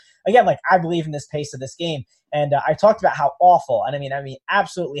 Because again, like I believe in this pace of this game. And I talked about how awful, and I mean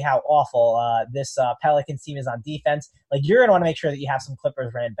absolutely how awful this Pelicans team is on defense. Like you're going to want to make sure that you have some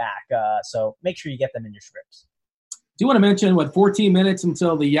Clippers ran back. So make sure you get them in your scripts. Do you want to mention 14 minutes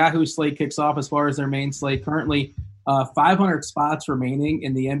until the Yahoo slate kicks off as far as their main slate? Currently, 500 spots remaining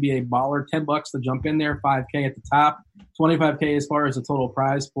in the NBA Baller. $10 to jump in there. $5K at the top. $25K as far as the total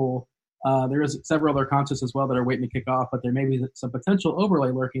prize pool. There is several other contests as well that are waiting to kick off, but there may be some potential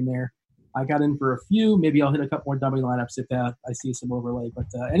overlay lurking there. I got in for a few. Maybe I'll hit a couple more dummy lineups if I see some overlay. But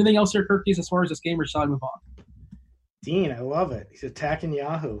anything else here, Kirkies, as far as this game, or shall I move on? Dean, I love it. He's attacking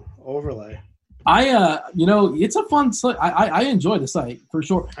Yahoo overlay. It's a fun site. I enjoy the site for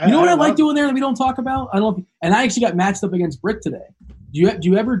sure. You know what I like doing there that we don't talk about? And I actually got matched up against Britt today. Do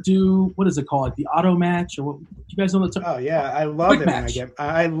you ever do, what is it called? Like the auto match, or what? Do you guys know the term? Oh yeah, I love it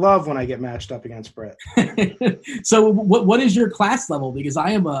I love when I get matched up against Britt. So what is your class level? Because I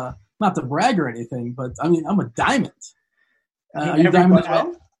am not to brag or anything, but I mean I'm a diamond. Are you diamond as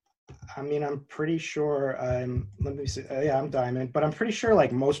well? I'm pretty sure let me see. I'm diamond, but I'm pretty sure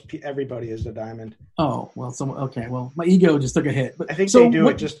like everybody is a diamond. Oh, well, okay. Well, my ego just took a hit. But I think they do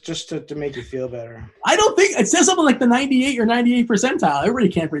it just to make you feel better. I don't think it says something like the 98 or 98 percentile. Everybody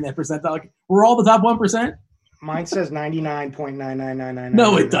can't bring that percentile. We're all the top 1%. Mine says 99.99999.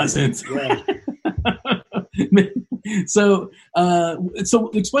 No, it doesn't. Yeah. So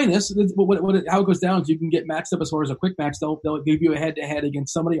explain this. How it goes down is you can get matched up as far as a quick match. They'll give you a head-to-head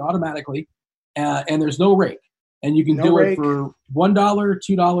against somebody automatically, and there's no rake. And you can do it for $1, $2,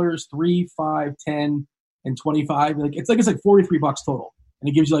 $3, $5, $10, and $25. It's like $43 total, and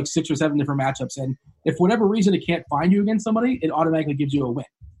it gives you like 6 or 7 different matchups. And if for whatever reason it can't find you against somebody, it automatically gives you a win.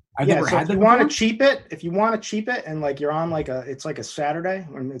 I've never had that. If you want to cheap it, and like you're on it's like a Saturday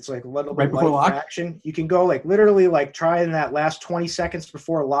when it's like a little bit before lock action, you can go like literally like try in that last 20 seconds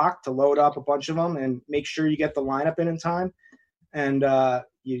before lock to load up a bunch of them and make sure you get the lineup in time, and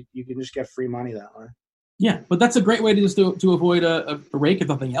you can just get free money that way. Yeah, but that's a great way to avoid a rake if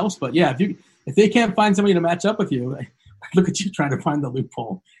nothing else. But yeah, if they can't find somebody to match up with you, look at you trying to find the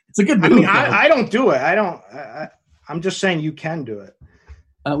loophole. It's a good move. I don't do it. I'm just saying you can do it.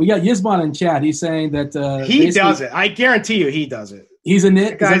 We got Yisman in chat. He's saying that he does it. I guarantee you he does it. He's a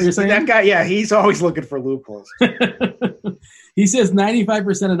nit. Is that what you're saying? That guy, yeah, he's always looking for loopholes. He says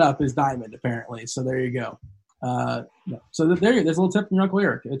 95% and up is diamond, apparently. So there you go. So there's a little tip from your Uncle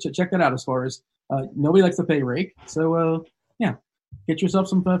Eric. Check that out as far as nobody likes to pay rake. So, get yourself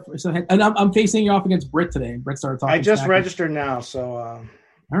some. And I'm facing you off against Britt today. Britt started talking. I just registered now, so.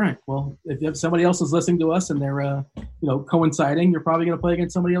 All right. Well, if somebody else is listening to us and they're, coinciding, you're probably going to play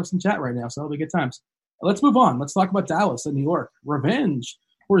against somebody else in chat right now. So it'll be good times. Let's move on. Let's talk about Dallas and New York. Revenge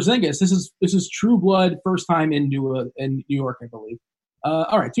for Porzingis. This is true blood. First time in New York, I believe.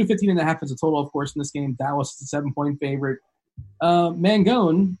 All right. 215.5 is a total, of course, in this game. Dallas is a 7-point favorite.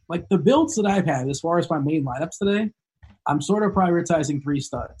 Mangone, like the builds that I've had as far as my main lineups today, I'm sort of prioritizing 3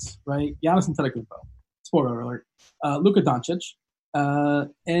 studs, right? Giannis Antetokounmpo. Spoiler alert. Luka Doncic.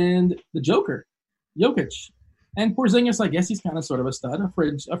 And the Joker, Jokic, and Porzingis. I guess he's kind of sort of a stud, a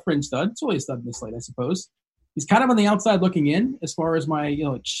fringe stud. It's really a stud in this slate, I suppose. He's kind of on the outside looking in as far as my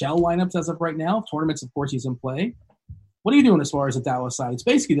shell lineups as of right now. Tournaments, of course, he's in play. What are you doing as far as the Dallas side? It's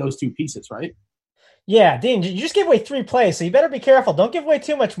basically those 2 pieces, right? Yeah, Dean, you just gave away 3 plays, so you better be careful. Don't give away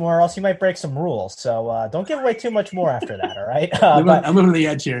too much more, or else you might break some rules. So don't give away too much more after that, all right? I'm moving to the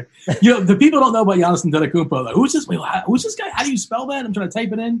edge here. The people don't know about Giannis Antetokounmpo, though. Who's this guy? How do you spell that? I'm trying to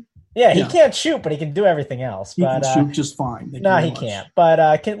type it in. Yeah, he can't shoot, but he can do everything else. He can shoot just fine. No, he can't.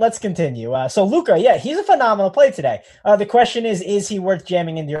 But let's continue. So Luka, he's a phenomenal play today. The question is he worth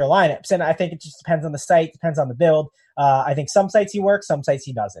jamming into your lineups? And I think it just depends on the site, depends on the build. I think some sites he works, some sites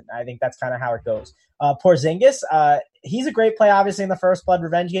he doesn't. I think that's kind of how it goes. Porzingis, he's a great play, obviously, in the first blood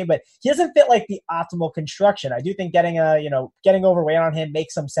revenge game, but he doesn't fit like the optimal construction. I do think getting overweight on him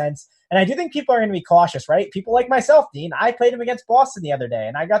makes some sense. And I do think people are going to be cautious, right? People like myself, Dean. I played him against Boston the other day,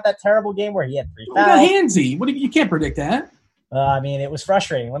 and I got that terrible game where he had 3 fouls. He got handsy. You can't predict that. It was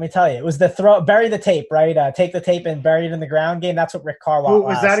frustrating. Let me tell you, it was the bury the tape, right? Take the tape and bury it in the ground game. That's what Rick Carlisle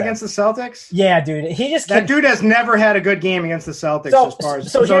was that said. Against the Celtics? Yeah, dude. That dude has never had a good game against the Celtics.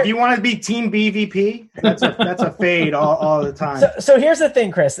 So if you want to be team BVP, that's a fade all the time. So here's the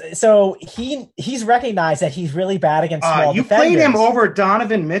thing, Chris. So he's recognized that he's really bad against small you defenders. Played him over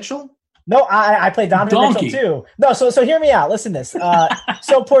Donovan Mitchell? No, I played Donovan Mitchell too. No, so hear me out. Listen to this.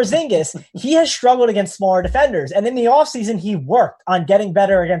 So Porzingis, he has struggled against smaller defenders. And in the offseason, he worked on getting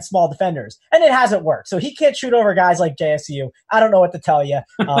better against small defenders. And it hasn't worked. So he can't shoot over guys like JSU. I don't know what to tell you.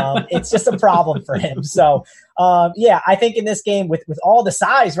 It's just a problem for him. So, I think in this game with all the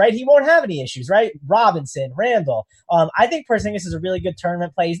size, right, he won't have any issues, right? Robinson, Randall. I think Porzingis is a really good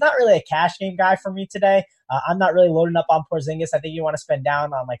tournament play. He's not really a cash game guy for me today. I'm not really loading up on Porzingis. I think you want to spend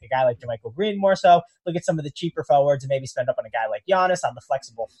down on like a guy like JaMychal Green more so. Look at some of the cheaper forwards and maybe spend up on a guy like Giannis on the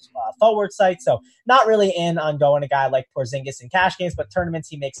flexible forward site. So not really in on going a guy like Porzingis in cash games, but tournaments,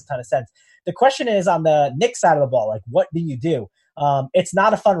 he makes a ton of sense. The question is on the Knicks side of the ball, like what do you do? It's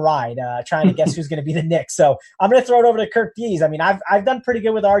not a fun ride trying to guess who's going to be the Knicks. So I'm going to throw it over to Kirk Dees. I mean, I've done pretty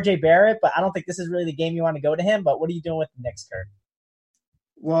good with RJ Barrett, but I don't think this is really the game you want to go to him. But what are you doing with the Knicks, Kirk?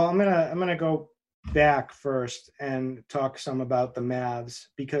 Well, I'm gonna go back first and talk some about the Mavs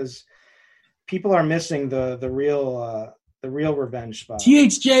because people are missing the real revenge spot.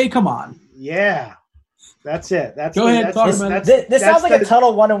 THJ, come on. Yeah, that's it. Go ahead. This sounds like a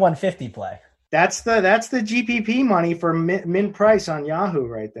total 1 and 150 play. That's the GPP money for min price on Yahoo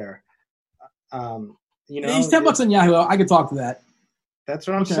right there. He's $10 on Yahoo. I could talk to that. That's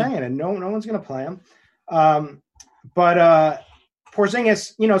what I'm saying, and no one's gonna play him. But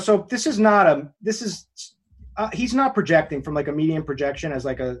Porzingis, so he's not projecting from like a medium projection as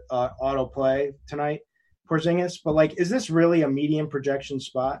like a auto play tonight, Porzingis. But like, is this really a medium projection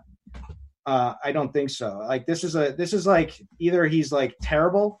spot? I don't think so. Like this is like either he's like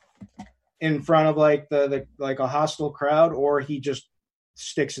terrible in front of like the like a hostile crowd, or he just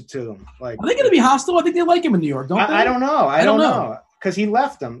sticks it to them. Like, are they going to be hostile? I think they like him in New York. Don't they? I don't know. I don't know because he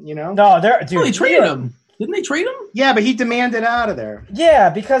left them. No, they traded him. Didn't they trade him? Yeah, but he demanded out of there.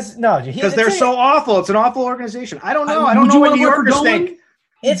 Yeah, because they're so awful. It's an awful organization. I don't know. I don't know what New Yorkers think.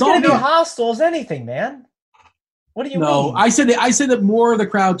 It's going to be hostile as anything, man. What do you mean? No, I said that more of the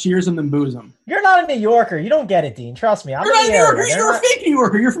crowd cheers him than boos him. You're not a New Yorker. You don't get it, Dean. Trust me. You're not a New Yorker. You're a fake New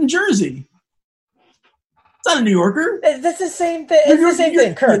Yorker. You're from Jersey. It's not a New Yorker. That's the same thing. It's the same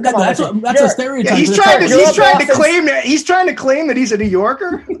thing, Kirk. Come on, that's a stereotype. Yeah, he's trying to claim that he's a New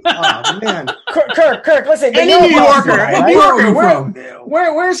Yorker. Oh man, Kirk, listen. Any New Yorker, right?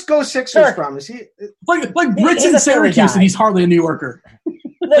 Where's Go Sixers from? Is he like Brits in Syracuse, and he's hardly a New Yorker.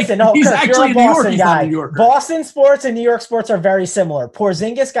 Listen, he's Kirk, actually you're a Boston guy. New Yorker. Boston sports and New York sports are very similar.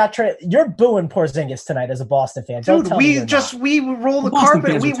 Porzingis got traded. You're booing Porzingis tonight as a Boston fan. Don't tell me we roll the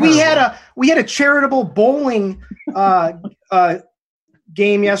carpet. We had a charitable bowling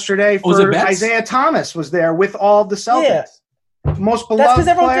game yesterday for Isaiah Thomas was there with all the Celtics. Yeah. Most beloved. That's because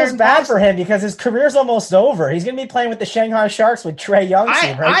everyone feels bad for him because his career's almost over. He's going to be playing with the Shanghai Sharks with Trae Young.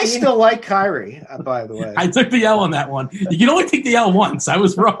 I still like Kyrie, by the way. I took the L on that one. You can only take the L once. I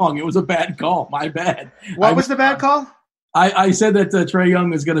was wrong. It was a bad call. My bad. What was the bad call? I said that Trae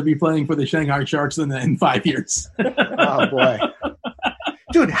Young is going to be playing for the Shanghai Sharks in 5 years. Oh, boy.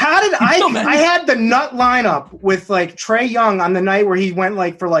 Dude, how did I had the nut lineup with like Trae Young on the night where he went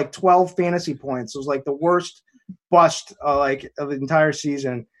like for like 12 fantasy points. It was like the worst bust of the entire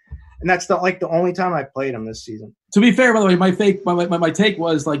season, and that's the only time I played him this season. To be fair, by the way, my take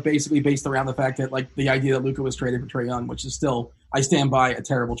was like basically based around the fact that like the idea that Luka was traded for Trae Young, which is still I stand by a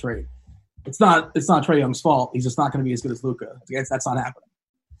terrible trade. It's not Trae Young's fault. He's just not going to be as good as Luka. That's not happening.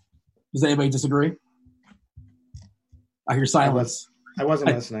 Does anybody disagree? I hear silence. I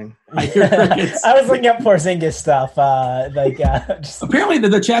wasn't listening. I hear crickets. I was looking up Porzingis stuff. Apparently,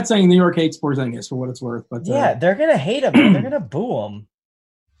 the chat saying New York hates Porzingis for what it's worth. But they're gonna hate him. They're gonna boo him.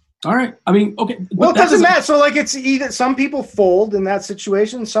 All right. I mean, okay. Well, it doesn't matter. So, like, it's either some people fold in that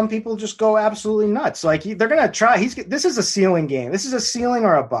situation. Some people just go absolutely nuts. Like, they're gonna try. This is a ceiling game. This is a ceiling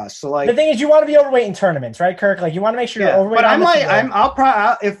or a bust. So, like, the thing is, you want to be overweight in tournaments, right, Kirk? Like, you want to make sure you're overweight.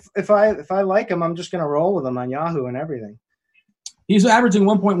 But if I like him, I'm just gonna roll with him on Yahoo and everything. He's averaging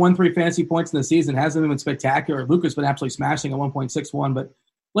 1.13 fantasy points in the season. Hasn't been spectacular. Luka's been absolutely smashing at 1.61. But,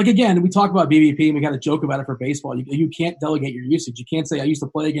 like, again, we talk about BVP, and we got to joke about it for baseball. You can't delegate your usage. You can't say, I used to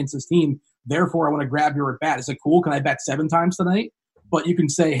play against this team, therefore I want to grab your at bat. Is it cool? Can I bet 7 times tonight? But you can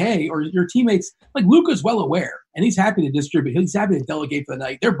say, hey, or your teammates, like Luka's well aware, and he's happy to distribute. He's happy to delegate for the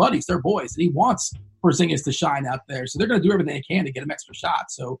night. They're buddies. They're boys. And he wants Porzingis to shine out there. So they're going to do everything they can to get him extra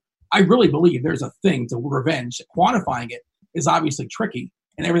shots. So I really believe there's a thing to revenge. Quantifying it is obviously tricky,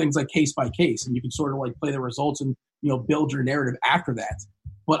 and everything's like case by case, and you can sort of like play the results and build your narrative after that.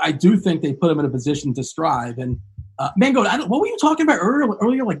 But I do think they put him in a position to strive. And Mango, what were you talking about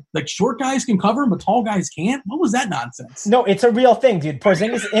earlier? Like short guys can cover him, but tall guys can't. What was that nonsense? No, it's a real thing, dude.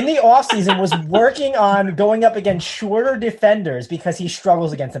 Porzingis in the offseason was working on going up against shorter defenders because he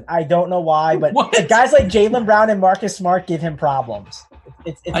struggles against them. I don't know why, but guys like Jaylen Brown and Marcus Smart give him problems.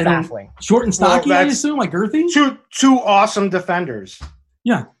 It's baffling. Short and stocky, I assume, like girthy? Two awesome defenders.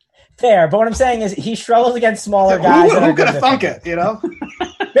 Yeah. Fair, but what I'm saying is he struggles against smaller guys. Who could have thunk it,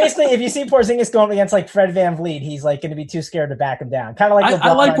 Basically, if you see Porzingis going against like Fred VanVleet, he's like going to be too scared to back him down. Kind of like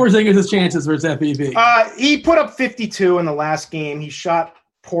I like Porzingis' chances versus FEV. He put up 52 in the last game. He shot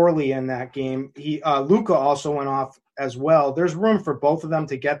poorly in that game. Luka also went off as well. There's room for both of them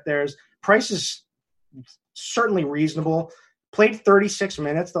to get theirs. Price is certainly reasonable. Played 36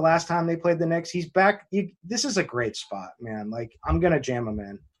 minutes the last time they played the Knicks. He's back. This is a great spot, man. Like, I'm going to jam him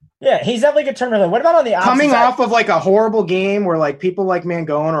in. Yeah, he's definitely a good tournament. What about on the opposite Coming side? off of like a horrible game where like people like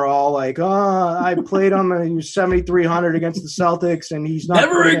Mangone are all like, "Oh, I played him and he was 7,300 against the Celtics, and he's not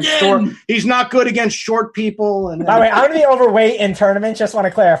he's not good against short people." And by the way, I'm going to be overweight in tournaments. Just want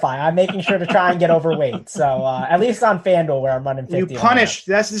to clarify, I'm making sure to try and get overweight. So at least on FanDuel where I'm running 50. You punish.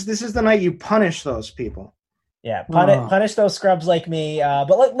 This is the night you punish those people. Yeah, punish those scrubs like me.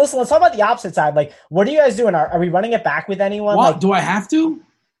 But listen, let's talk about the opposite side. Like, what are you guys doing? Are we running it back with anyone? What? Like, Do I have to?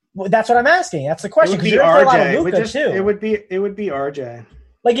 Well, that's what I'm asking. That's the question. It would be You're gonna play a lot RJ. of Luka too. It would be RJ.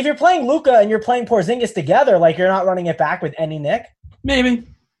 Like, if you're playing Luka and you're playing Porzingis together, like, you're not running it back with any Nick? Maybe.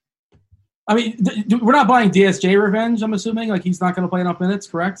 I mean, we're not buying DSJ revenge, I'm assuming. Like, he's not going to play enough minutes,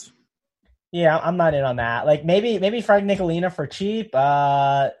 correct? Yeah, I'm not in on that. Like, maybe Frank Nicolina for cheap.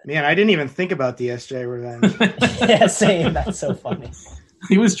 Man, I didn't even think about DSJ revenge. Yeah, same. That's so funny.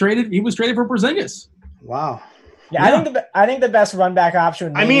 He was traded for Porzingis. Wow. Yeah, I think the best run back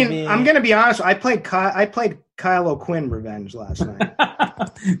option. I'm going to be honest. I played Kyle O'Quinn revenge last night.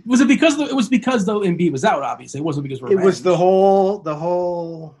 Was it because though Embiid was out? Obviously, it wasn't because revenge. It was the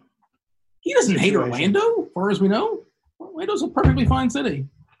whole. He doesn't hate Orlando, as far as we know. Orlando's a perfectly fine city.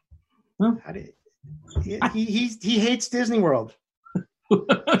 Huh? He hates Disney World.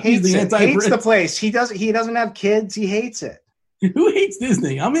 He's hates the place. He doesn't have kids. He hates it. Who hates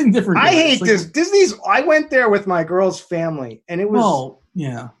Disney? I'm in different. I hate this. Disney's. I went there with my girl's family, and it was. Well,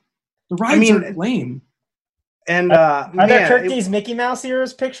 yeah, the rides are lame. And are there Turkey's Mickey Mouse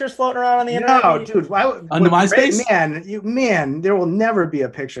ears pictures floating around on the internet? No, dude. On the MySpace, man, there will never be a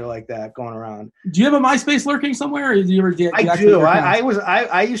picture like that going around. Do you have a MySpace lurking somewhere? Or do you ever I do.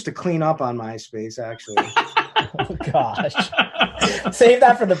 I used to clean up on MySpace actually. Oh gosh. Save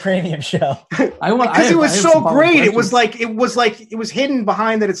that for the premium show. Because it was so great. It was hidden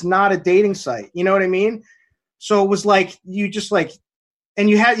behind that it's not a dating site. You know what I mean? So it was like you just like, and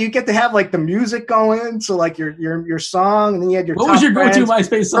you get to have like the music going. So like your song, and then you had your. What was your go-to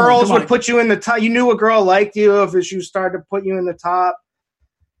MySpace song? Girls would put you in the top. You knew a girl liked you if she started to put you in the top.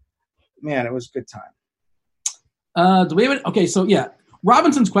 Man, it was a good time. Do we have it? Okay, so yeah.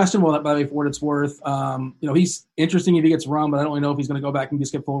 Robinson's questionable, by the way, for what it's worth. He's interesting if he gets run, but I don't really know if he's going to go back and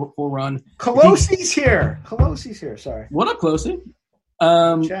just get full run. Kolosi's here. Sorry. What up, Kolosi?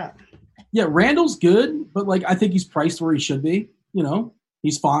 Chat. Yeah, Randall's good, but like I think he's priced where he should be.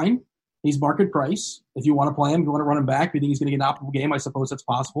 He's fine. He's market price. If you want to play him, you want to run him back. If you think he's going to get an optimal game, I suppose that's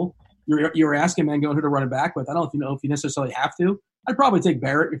possible. You're asking, man, going who to run it back with. I don't know if you necessarily have to. I'd probably take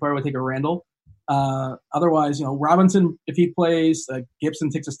Barrett before I would take a Randall. Otherwise, Robinson, if he plays,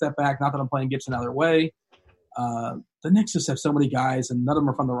 Gibson takes a step back. Not that I'm playing Gibson either way. The Knicks just have so many guys, and none of them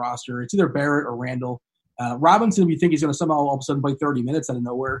are from the roster. It's either Barrett or Randall. Robinson, if you think he's going to somehow all of a sudden play 30 minutes out of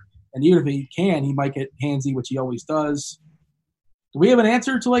nowhere, and even if he can, he might get handsy, which he always does. Do we have an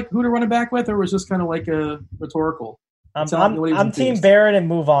answer to like who to run it back with, or was this kind of like a rhetorical? I'm Team Barrett and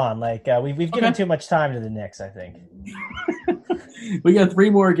move on. Like we've given too much time to the Knicks, I think. We got 3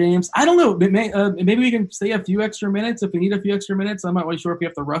 more games. I don't know. Maybe we can stay a few extra minutes if we need a few extra minutes. I'm not really sure if we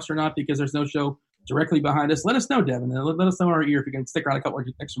have to rush or not because there's no show directly behind us. Let us know, Devin. Let us know in our ear if you can stick around a couple of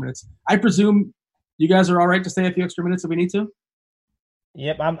extra minutes. I presume you guys are all right to stay a few extra minutes if we need to.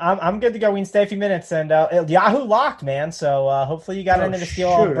 Yep, I'm good to go. We can stay a few minutes, and Yahoo locked, man. So hopefully you got in there to steal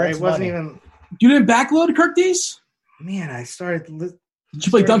all Brett's money. You didn't backload Kirk D's? Man, I started. Did you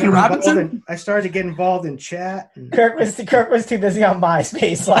play Duncan Robinson? I started to get involved in chat. Kirk was too busy on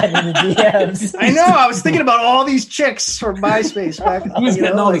MySpace sliding in the DMs. I know. I was thinking about all these chicks from MySpace back. He was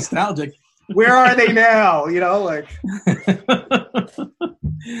getting all nostalgic. Where are they now?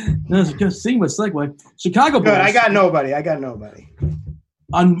 That's a good seamless segue. Chicago Bulls. Good. I got nobody.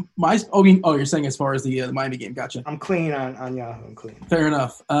 On my, you're saying as far as the Miami game. Gotcha. I'm clean on Yahoo. I'm clean. Fair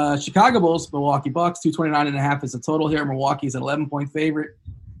enough. Chicago Bulls, Milwaukee Bucks, 229.5 is the total here. Milwaukee's an 11-point favorite.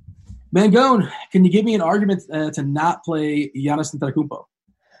 Mangone, can you give me an argument to not play Giannis Antetokounmpo?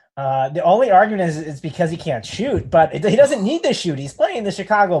 The only argument is because he can't shoot, but he doesn't need to shoot. He's playing the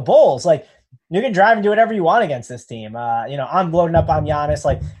Chicago Bulls. Like, you can drive and do whatever you want against this team. I'm loading up on Giannis.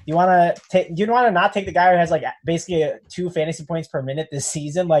 Like, you want to not take the guy who has like basically 2 fantasy points per minute this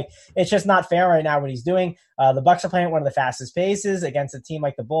season. Like, it's just not fair right now what he's doing. The Bucks are playing at one of the fastest paces against a team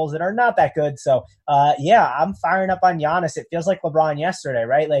like the Bulls that are not that good. So, I'm firing up on Giannis. It feels like LeBron yesterday,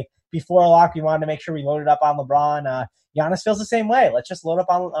 right? Like, before lock, we wanted to make sure we loaded up on LeBron. Giannis feels the same way. Let's just load up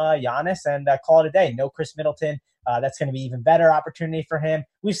on Giannis and call it a day. No Chris Middleton. that's going to be even better opportunity for him.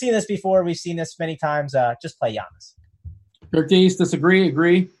 We've seen this before. We've seen this many times. Just play Giannis. Curtis, disagree,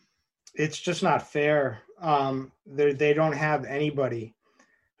 agree? It's just not fair. They don't have anybody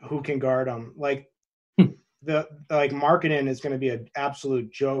who can guard him. Like Marketing is going to be an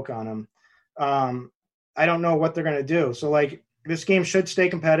absolute joke on him. I don't know what they're going to do. So like this game should stay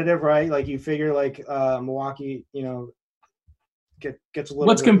competitive, right? Like you figure like Milwaukee, gets a little.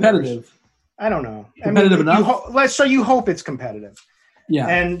 What's competitive? Worse. I don't know. Competitive enough. So you hope it's competitive. Yeah.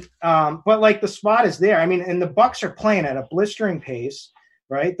 And but like the spot is there. I mean, and the Bucks are playing at a blistering pace,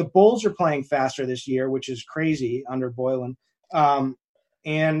 right? The Bulls are playing faster this year, which is crazy under Boylan.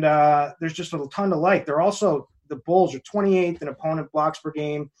 And there's just a ton to like. They're also the Bulls are 28th in opponent blocks per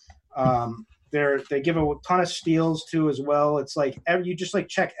game. They give a ton of steals too as well. It's like you just like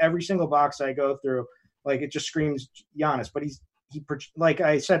check every single box I go through. Like it just screams Giannis, but he like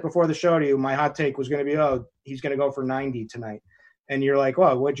I said before the show to you, my hot take was going to be, he's going to go for 90 tonight. And you're like,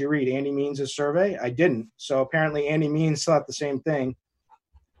 well, what'd you read? Andy Means' survey? I didn't. So apparently Andy Means thought the same thing.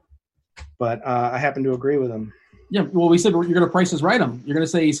 But I happen to agree with him. Yeah, well, we said you're going to price us right him. You're going to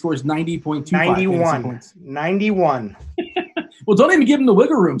say he scores 90.25 points. 91. Well, don't even give him the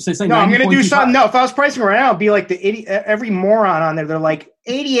wiggle room. Say no, I'm going to do something. No, if I was pricing right now, I'd be like the idiot. Every moron on there, they're like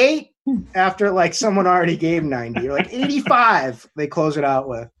 88 after like someone already gave 90. You're like 85. They close it out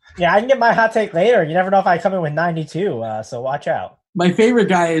with. Yeah, I can get my hot take later. You never know if I come in with 92, so watch out. My favorite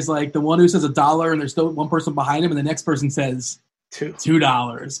guy is like the one who says $1 and there's still one person behind him, and the next person says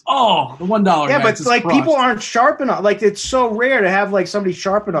 $2. Oh, the $1. Yeah, but like crushed. People aren't sharp enough. Like it's so rare to have like somebody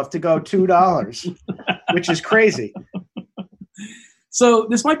sharp enough to go $2, which is crazy. So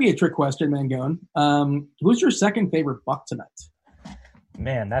this might be a trick question, Mangone. Who's your second favorite Buck tonight?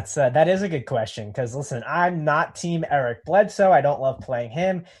 Man, that is a good question because listen, I'm not team Eric Bledsoe. I don't love playing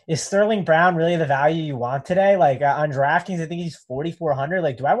him. Is Sterling Brown really the value you want today? Like on DraftKings, I think he's 4,400.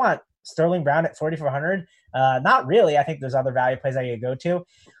 Like, do I want Sterling Brown at 4,400? Not really. I think there's other value plays I could go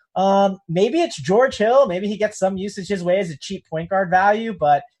to. Maybe it's George Hill. Maybe he gets some usage his way as a cheap point guard value,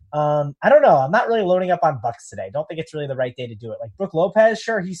 but I don't know. I'm not really loading up on Bucks today. Don't think it's really the right day to do it. Like Brook Lopez,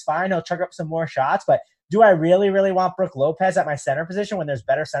 sure, he's fine. He'll chuck up some more shots, but do I really, really want Brook Lopez at my center position when there's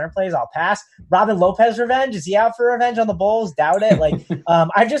better center plays? I'll pass. Robin Lopez revenge? Is he out for revenge on the Bulls? Doubt it. Like,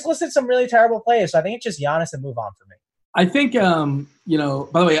 I've just listed some really terrible plays, so I think it's just Giannis and move on for me. I think,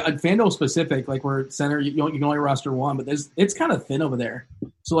 by the way, on FanDuel specific, like we're center, you can only roster one, but it's kind of thin over there.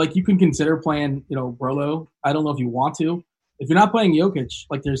 So, like, you can consider playing, Rolo. I don't know if you want to. If you're not playing Jokic,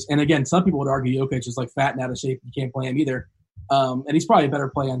 and again, some people would argue Jokic is like fat and out of shape. You can't play him either. And he's probably a better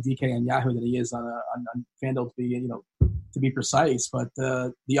play on DK and Yahoo than he is on FanDuel to be precise. But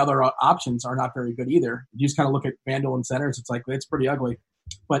the other options are not very good either. You just kind of look at FanDuel and centers. It's like it's pretty ugly.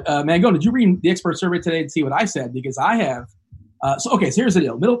 But Mangone, did you read the expert survey today and see what I said? Because I have. So here's the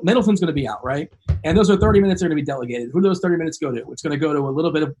deal. Middleton's going to be out, right? And those are 30 minutes that are going to be delegated. Who do those 30 minutes go to? It's going to go to a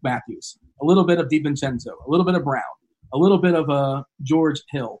little bit of Matthews, a little bit of DiVincenzo, a little bit of Brown, a little bit of George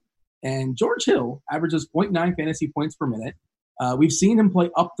Hill. And George Hill averages 0.9 fantasy points per minute. We've seen him play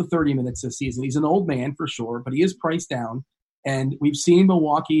up to 30 minutes this season. He's an old man for sure, but he is priced down. And we've seen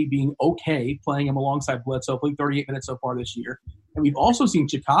Milwaukee being okay playing him alongside Bledsoe, playing 38 minutes so far this year. And we've also seen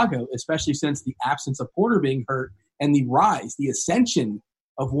Chicago, especially since the absence of Porter being hurt and the ascension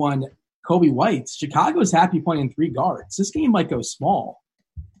of one Kobe White. Chicago is happy playing three guards. This game might go small.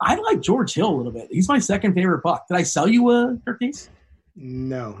 I like George Hill a little bit. He's my second favorite Buck. Did I sell you a case?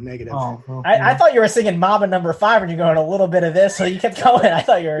 No, negative. Oh, okay. I thought you were singing Mama number 5 and you're going a little bit of this, so you kept going. I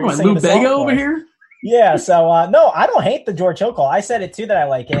thought you were singing Lou Bega over here? Yeah, so no, I don't hate the George Hill call. I said it too that I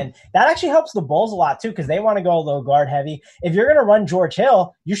like it. And that actually helps the Bulls a lot too because they want to go a little guard heavy. If you're going to run George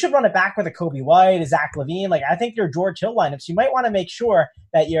Hill, you should run it back with a Kobe White, a Zach LaVine. Like I think your George Hill lineups, you might want to make sure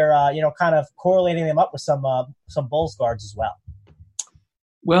that you're kind of correlating them up with some Bulls guards as well.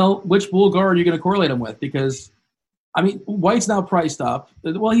 Well, which Bull guard are you going to correlate them with? Because White's now priced up.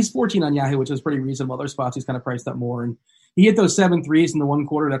 Well, he's 14 on Yahoo, which is pretty reasonable. Other spots he's kind of priced up more, and he hit those 7 threes in the one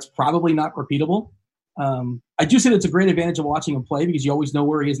quarter. That's probably not repeatable. I do say that's a great advantage of watching him play because you always know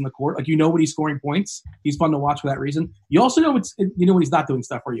where he is in the court. Like when he's scoring points. He's fun to watch for that reason. You also know when he's not doing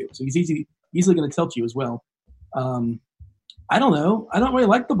stuff for you, so he's easily going to tilt you as well. I don't know. I don't really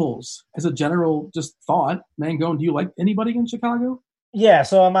like the Bulls as a general just thought. Mangone, do you like anybody in Chicago? Yeah,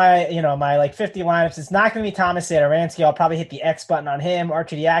 so my like 50 lineups, it's not going to be Thomas Satoransky. I'll probably hit the X button on him.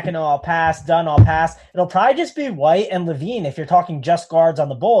 Arcidiacono, I'll pass. Dunn, I'll pass. It'll probably just be White and Levine if you're talking just guards on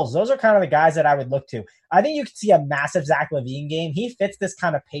the Bulls. Those are kind of the guys that I would look to. I think you could see a massive Zach LaVine game. He fits this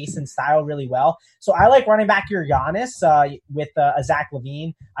kind of pace and style really well. So I like running back your Giannis with a Zach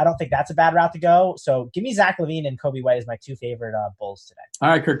LaVine. I don't think that's a bad route to go. So give me Zach LaVine and Kobe White as my two favorite Bulls today. All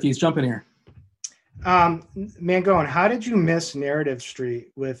right, Kirk Keys, jump in here. Mangone, how did you miss Narrative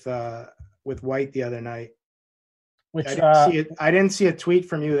Street with White the other night? I didn't see a tweet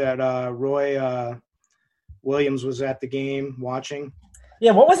from you that Roy Williams was at the game watching.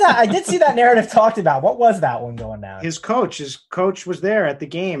 Yeah, what was that? I did see that narrative talked about. What was that one going down? His coach was there at the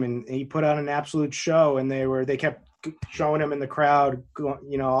game, and he put on an absolute show. And they kept showing him in the crowd,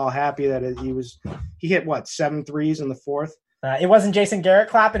 all happy that he hit 7 threes in the fourth. It wasn't Jason Garrett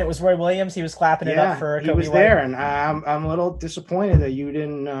clapping; it was Roy Williams. He was clapping it up for Kobe White. He was there, and I'm a little disappointed that you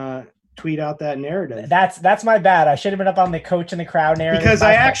didn't tweet out that narrative. That's my bad. I should have been up on the coach in the crowd narrative. Because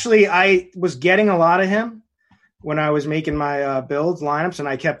I was getting a lot of him when I was making my lineups, and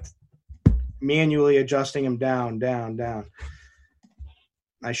I kept manually adjusting him down.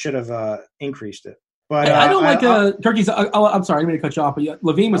 I should have increased it. But I don't like Turkey's. I'm sorry, I'm going to cut you off. But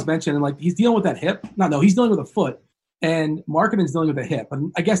Levine was mentioned, and he's dealing with that hip. No, he's dealing with a foot, and Markkanen's dealing with a hip.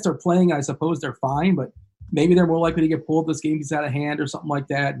 And I guess they're playing. I suppose they're fine, but maybe they're more likely to get pulled. This game gets out of hand or something like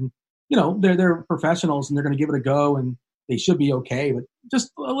that. And they're professionals, and they're going to give it a go, and they should be okay. But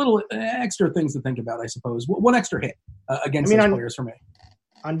just a little extra things to think about, I suppose. One extra hit against those players for me.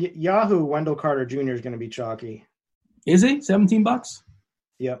 On Yahoo, Wendell Carter Jr. is going to be chalky. Is he? $17?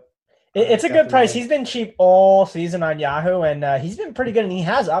 Yep. It's a good price. He's been cheap all season on Yahoo, and he's been pretty good, and he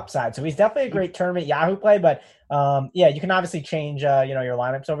has upside. So he's definitely a great tournament Yahoo play. But you can obviously change your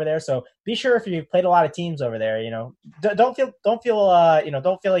lineups over there. So be sure if you've played a lot of teams over there, don't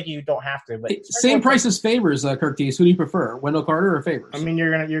feel like you don't have to. But same price as favors, Kirk-Tees. Who do you prefer, Wendell Carter or favors? I mean,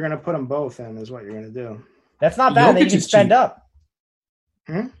 you're gonna put them both in, is what you're gonna do. That's not bad. Then you can spend cheap. Up.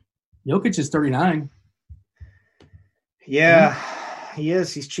 Jokic is 39. Yeah. He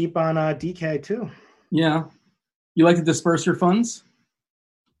is. He's cheap on DK too. Yeah. You like to disperse your funds?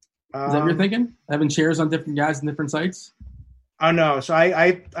 Is that what you're thinking? Having shares on different guys and different sites? Oh, no. So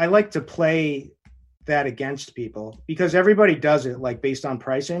I like to play that against people because everybody does it based on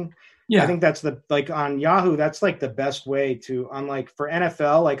pricing. Yeah. I think that's on Yahoo, that's the best way to, unlike for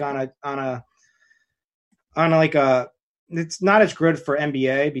NFL, it's not as good for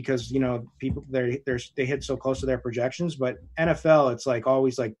NBA because, people they hit so close to their projections, but NFL, it's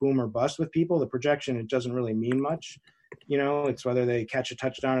always boom or bust with people. The projection, it doesn't really mean much. It's whether they catch a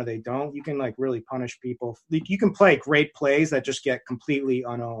touchdown or they don't. You can really punish people. You can play great plays that just get completely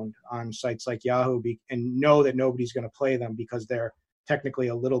unowned on sites like Yahoo and know that nobody's going to play them because they're technically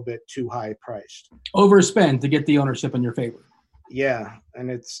a little bit too high priced. Overspend to get the ownership in your favor. Yeah.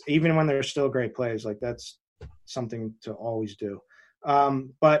 And it's even when they're still great plays, that's something to always do.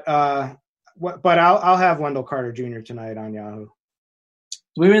 But I'll have Wendell Carter Jr. tonight on Yahoo.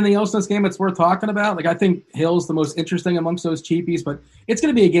 Do we have anything else in this game that's worth talking about? I think Hill's the most interesting amongst those cheapies, but it's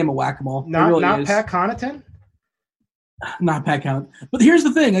going to be a game of whack-a-mole. Not Pat Connaughton? Not Pat Connaughton. But here's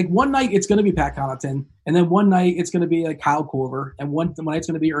the thing. One night it's going to be Pat Connaughton, and then one night it's going to be Kyle Korver, and one night it's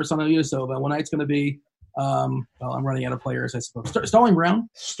going to be Ersan Ilyasova, one night it's going to be I'm running out of players, I suppose. Sterling Brown?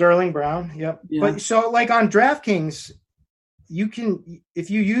 Sterling Brown, yep. Yeah. But so on DraftKings, you can, if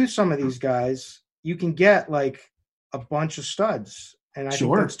you use some of these guys, you can get a bunch of studs. And I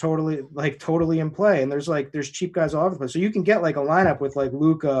think that's totally in play. And there's cheap guys all over the place. So you can get a lineup with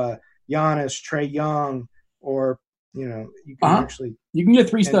Luka, Giannis, Trae Young, or you can get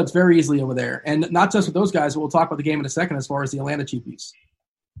 3 studs very easily over there. And not just with those guys, but we'll talk about the game in a second as far as the Atlanta cheapies.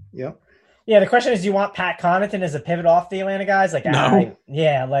 Yep. Yeah, the question is, do you want Pat Connaughton as a pivot off the Atlanta guys? No.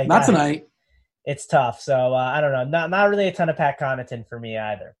 Not tonight. It's tough. So I don't know. Not really a ton of Pat Connaughton for me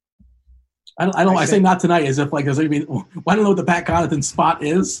either. I say not tonight as if does it mean I don't know what the Pat Connaughton spot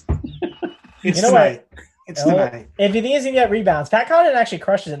is. It's tonight. It's tonight. If you think he's gonna get rebounds, Pat Connaughton actually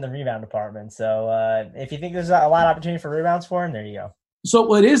crushes in the rebound department. So if you think there's a lot of opportunity for rebounds for him, there you go.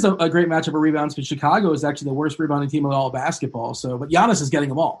 So it is a great matchup of rebounds, but Chicago is actually the worst rebounding team in all of basketball. So, but Giannis is getting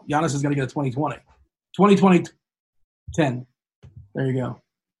them all. Giannis is going to get a 20-20. 20-20-10. There you go.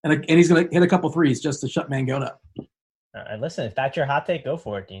 And he's going to hit a couple threes just to shut Mangone up. Listen, if that's your hot take, go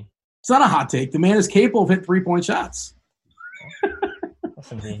for it, Dean. It's not a hot take. The man is capable of hitting 3-point shots.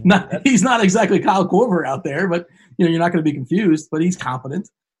 Listen, Dean, he's not exactly Kyle Korver out there, but you're not going to be confused. But he's competent.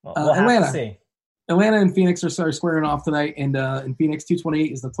 We'll have to see. Atlanta and Phoenix are squaring off tonight, and in Phoenix,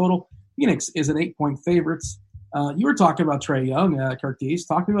 228 is the total. Phoenix is an 8-point favorites. You were talking about Trae Young, Kirk Dees.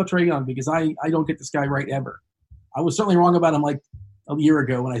 Talking about Trae Young because I don't get this guy right ever. I was certainly wrong about him like a year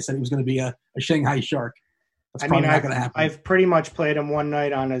ago when I said he was going to be a Shanghai Shark. That's probably not going to happen. I've pretty much played him one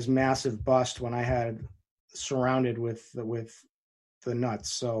night on his massive bust when I had surrounded with the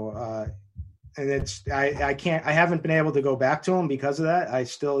nuts. So, and I haven't been able to go back to him because of that. I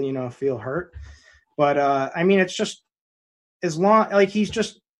still, feel hurt. But, it's just as long, like he's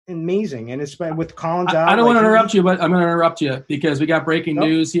just amazing. And it's with Collins out. I don't want to interrupt you, but I'm going to interrupt you because we got breaking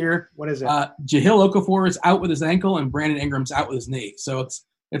news here. What is it? Jahlil Okafor is out with his ankle and Brandon Ingram's out with his knee. So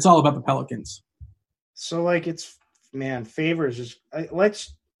it's all about the Pelicans. So Favors is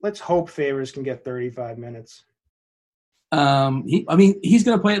let's hope Favors can get 35 minutes. He's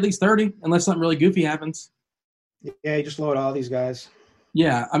going to play at least 30 unless something really goofy happens. Yeah, you just load all these guys.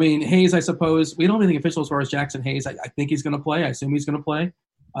 Yeah, Hayes, I suppose. We don't have anything official as far as Jackson Hayes. I think he's going to play. I assume he's going to play.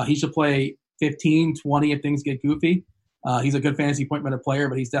 He should play 15, 20 if things get goofy. He's a good fantasy point-minute player,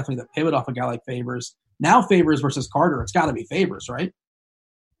 but he's definitely the pivot off a guy like Favors. Now Favors versus Carter, it's got to be Favors, right?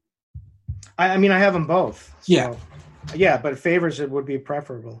 I have them both. So, yeah. Yeah, but Favors it would be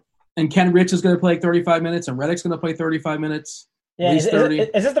preferable. And Ken Rich is going to play 35 minutes, and Reddick's going to play 35 minutes. Yeah, is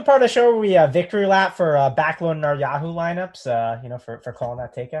this the part of the show where we victory lap for backloading our Yahoo lineups, for calling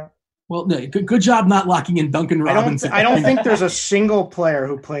that takeout? Well, no, good job not locking in Duncan Robinson. I don't think there's a single player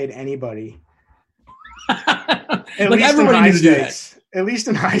who played anybody. At least in high stakes. At least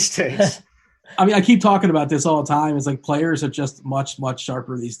in high stakes. I keep talking about this all the time. It's like players are just much, much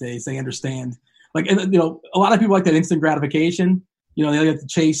sharper these days. They understand. A lot of people like that instant gratification. They like to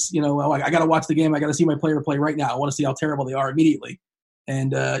chase, I got to watch the game. I got to see my player play right now. I want to see how terrible they are immediately.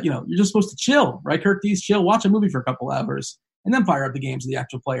 And, you're just supposed to chill, right, Kirk Dees? Chill, watch a movie for a couple hours, and then fire up the games of the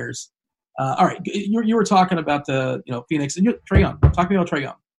actual players. All right, you were talking about the Phoenix and Trae Young. Talk to me about Trae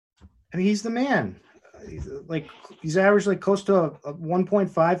Young. He's the man. He's averaged close to a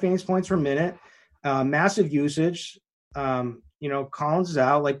 1.5 fantasy points per minute. Massive usage. Collins is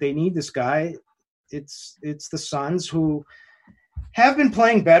out. They need this guy. It's the Suns who have been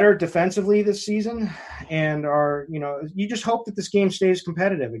playing better defensively this season and are, you just hope that this game stays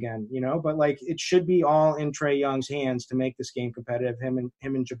competitive again, but it should be all in Trae Young's hands to make this game competitive, him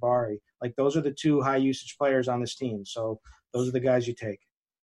and Jabari. Those are the two high usage players on this team. So those are the guys you take.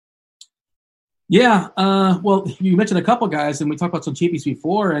 Yeah. Well, you mentioned a couple guys and we talked about some cheapies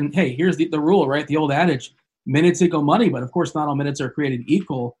before, and hey, here's the rule, right? The old adage, minutes equal money, but of course not all minutes are created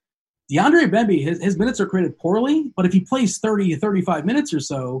equal. DeAndre Bembry, his minutes are created poorly, but if he plays 30 to 35 minutes or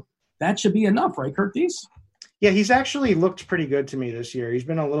so, that should be enough, right, Kirk Dees? Yeah, he's actually looked pretty good to me this year. He's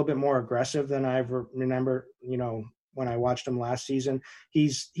been a little bit more aggressive than I remember, when I watched him last season.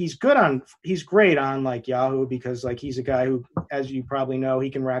 He's great on Yahoo because he's a guy who, as you probably know, he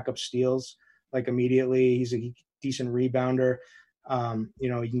can rack up steals immediately. He's a decent rebounder. He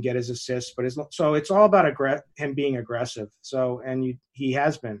can get his assists, but it's all about him being aggressive. So, and he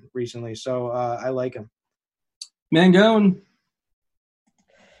has been recently. So I like him. Mangone.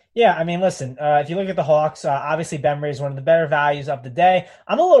 Yeah, listen, if you look at the Hawks, obviously Bembry is one of the better values of the day.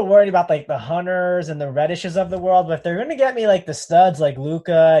 I'm a little worried about the Hunters and the Reddishes of the world, but if they're going to get me the studs like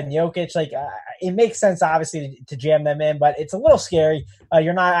Luka and Jokic, it makes sense obviously to jam them in, but it's a little scary.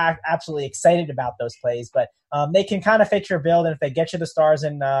 You're not absolutely excited about those plays, but they can kind of fit your build, and if they get you the stars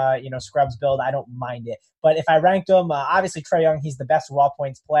and scrubs build, I don't mind it. But if I ranked them, obviously Trae Young, he's the best raw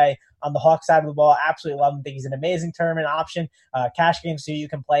points play on the Hawks side of the ball. Absolutely love him. Think he's an amazing tournament option. Cash games too, you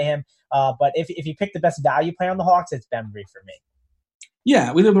can play him. But if you pick the best value play on the Hawks, it's Bembry for me.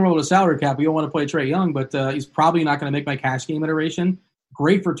 Yeah, we live in the world of salary cap. We don't want to play Trae Young, but he's probably not going to make my cash game iteration.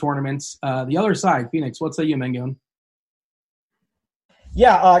 Great for tournaments. The other side, Phoenix, what say you, Mangone?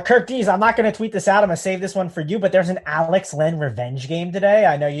 Yeah, Kirk Dees, I'm not going to tweet this out. I'm going to save this one for you, but there's an Alex Len revenge game today.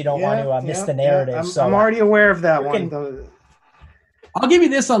 I know you don't want to miss the narrative. Yeah. I'm already aware of that one. I'll give you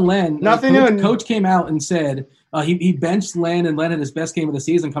this on Len. Nothing new. Coach came out and said he benched Len, and Len had his best game of the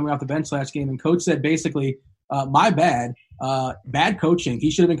season coming off the bench last game, and Coach said basically, my bad, bad coaching. He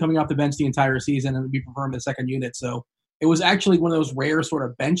should have been coming off the bench the entire season and be preferring the second unit. So it was actually one of those rare sort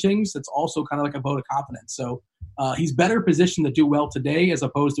of benchings that's also kind of like a vote of confidence. So he's better positioned to do well today as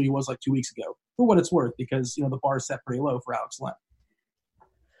opposed to he was 2 weeks ago, for what it's worth, because the bar is set pretty low for Alex Len.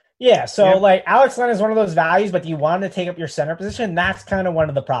 Yeah, so Alex Len is one of those values, but you want to take up your center position. That's kind of one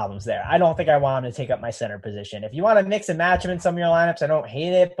of the problems there. I don't think I want to take up my center position. If you want to mix and match him in some of your lineups, I don't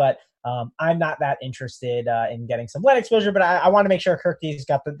hate it, but I'm not that interested in getting some Len exposure. But I want to make sure Kirk Dees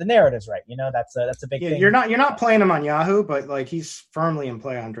got the narratives right. That's a big thing. You're not playing him on Yahoo, but he's firmly in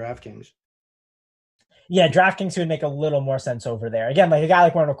play on DraftKings. Yeah, DraftKings would make a little more sense over there. Again, like a guy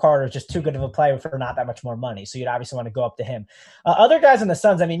like Wendell Carter is just too good of a play for not that much more money. So you'd obviously want to go up to him. Other guys on the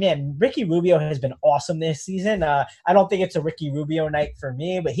Suns, I mean, man, Ricky Rubio has been awesome this season. I don't think it's a Ricky Rubio night for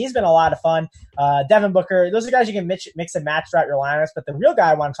me, but he's been a lot of fun. Devin Booker, those are guys you can mix and match throughout your lineups. But the real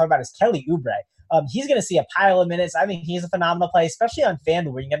guy I want to talk about is Kelly Oubre. He's going to see a pile of minutes. I think he's a phenomenal play, especially on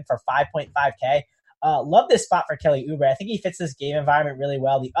FanDuel where you can get him for 5.5K. Love this spot for Kelly Oubre. I think he fits this game environment really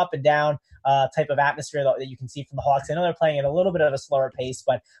well. The up and down type of atmosphere that you can see from the Hawks. I know they're playing at a little bit of a slower pace,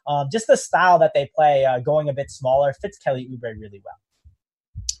 but just the style that they play, going a bit smaller, fits Kelly Oubre really well.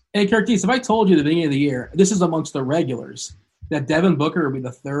 Hey, Curtis, if I told you at the beginning of the year, this is amongst the regulars, that Devin Booker would be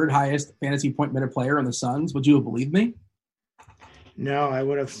the third highest fantasy point minute player on the Suns, would you have believed me? No, I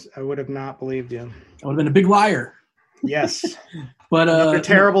would have not believed you. I would have been a big liar. Yes. But a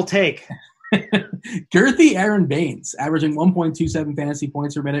terrible take. Girthy Aaron Baines, averaging 1.27 fantasy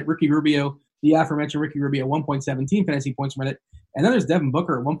points per minute. Ricky Rubio, the aforementioned Ricky Rubio, 1.17 fantasy points per minute. And then there's Devin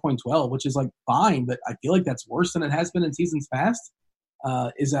Booker at 1.12, which is like fine, but I feel like that's worse than it has been in seasons past.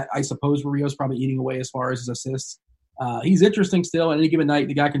 Is that I suppose Rubio's probably eating away as far as his assists. He's interesting still. At any given night,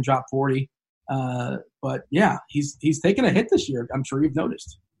 the guy can drop 40. But yeah, he's taken a hit this year. I'm sure you've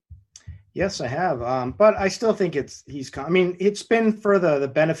noticed. Yes, I have. But I still think it's been for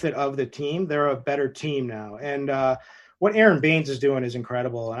the benefit of the team. They're a better team now. And what Aaron Baines is doing is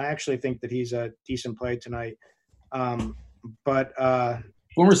incredible. And I actually think that he's a decent play tonight. But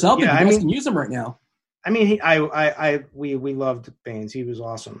former Celtic, you guys can use him right now. I mean, we loved Baines. He was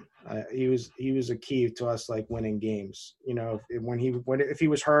awesome. He was a key to us like winning games. You know, if he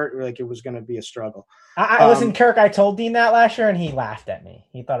was hurt, like it was going to be a struggle. I was in Kirk. I told Dean that last year, and he laughed at me.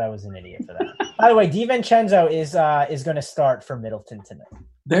 He thought I was an idiot for that. By the way, DiVincenzo is going to start for Middleton tonight.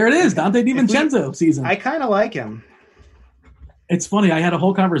 There it is, Dante DiVincenzo season. I kind of like him. It's funny. I had a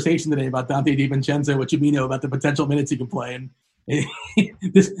whole conversation today about Dante DiVincenzo, what you know about the potential minutes he can play, and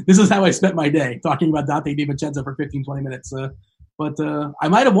this is how I spent my day talking about Dante DiVincenzo for 15, 20 minutes. But I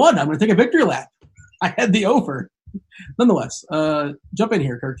might have won. I'm going to take a victory lap. I had the over. Nonetheless, jump in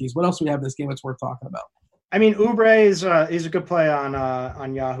here, Curtis. What else do we have in this game that's worth talking about? I mean, Oubre is a good play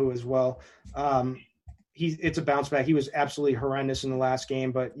on Yahoo as well. It's a bounce back. He was absolutely horrendous in the last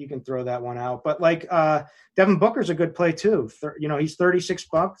game, but you can throw that one out. But like Devin Booker's a good play too. He's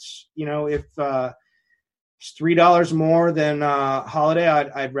 $36. If it's $3 more than Holiday,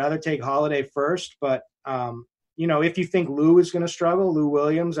 I'd rather take Holiday first. But if you think Lou is going to struggle, Lou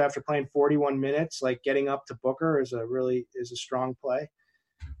Williams after playing 41 minutes, like getting up to Booker is a strong play.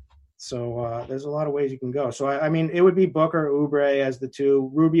 So there's a lot of ways you can go. So I mean, it would be Booker, Oubre as the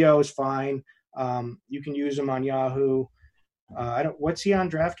two. Rubio is fine. You can use him on Yahoo. What's he on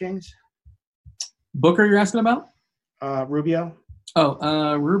DraftKings? Booker, you're asking about? Rubio.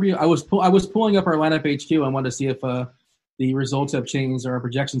 Rubio. I was pulling up our lineup HQ. I wanted to see if the results have changed or our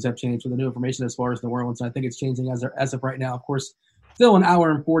projections have changed for the new information as far as New Orleans. And I think it's changing as of right now. Of course, still an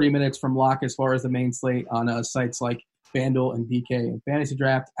hour and 40 minutes from lock as far as the main slate on sites like FanDuel and DK and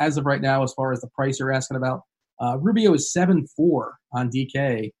FantasyDraft. As of right now, as far as the price you're asking about, Rubio is 7-4 on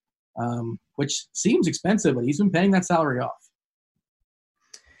DK, which seems expensive, but he's been paying that salary off.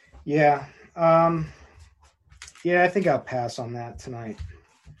 Yeah. I think I'll pass on that tonight.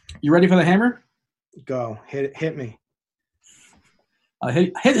 You ready for the hammer? Go. Hit me.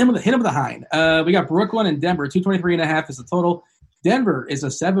 Hit him with the hind. We got Brooklyn and Denver. 223.5 is the total. Denver is a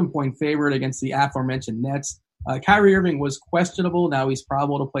 7-point favorite against the aforementioned Nets. Kyrie Irving was questionable. Now he's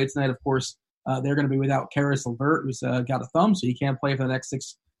probable to play tonight. Of course, they're going to be without Karis LeVert, who's got a thumb, so he can't play for the next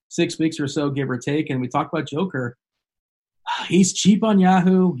six weeks or so, give or take. And we talked about Joker. He's cheap on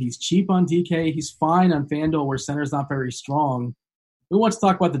Yahoo. He's cheap on DK. He's fine on FanDuel, where center's not very strong. Who wants to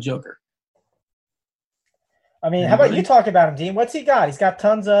talk about the Joker? I mean, how about you talk about him, Dean? What's he got? He's got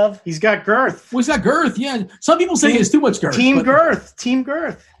tons of... He's got girth. Well, he's got girth, yeah. Some people say he has too much girth. Team girth.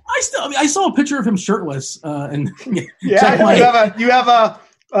 I saw a picture of him shirtless. You have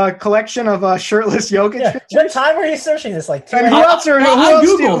a collection of shirtless Jokic pictures? What time were you searching this? Like 2 and hours?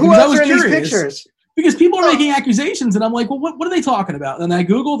 Who else are in these pictures? Because people are making accusations, and I'm like, well, what are they talking about? And I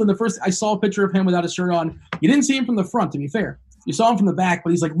Googled, and the first I saw a picture of him without his shirt on. You didn't see him from the front, to be fair. You saw him from the back, but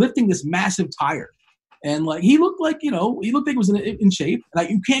he's like lifting this massive tire. And like he looked like he was in shape. Like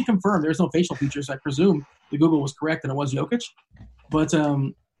you can't confirm. There's no facial features. So I presume the Google was correct and it was Jokic. But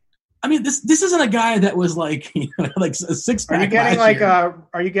I mean, this isn't a guy that was like like a six pack.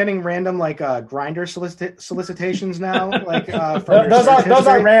 Are you getting random grinder solicitations now? Those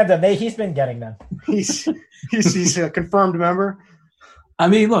are random. He's been getting them. He's a confirmed member. I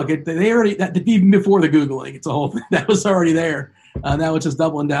mean, look, they already even before the Googling, it's a whole thing that was already there. Now it's just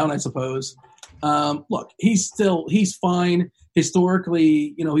doubling down, I suppose. Look, he's fine.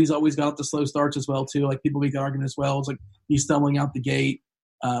 Historically, he's always got the slow starts as well, too. Like, people make that argument as well. It's like he's stumbling out the gate.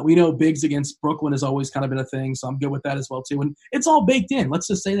 We know bigs against Brooklyn has always kind of been a thing, so I'm good with that as well, too. And it's all baked in. Let's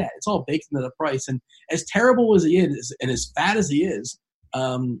just say that. It's all baked into the price. And as terrible as he is and as fat as he is,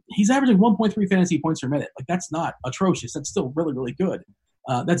 he's averaging 1.3 fantasy points per minute. Like, that's not atrocious. That's still really, really good.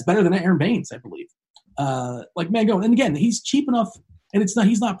 That's better than Aaron Baines, I believe. Mangone. And again, he's cheap enough. And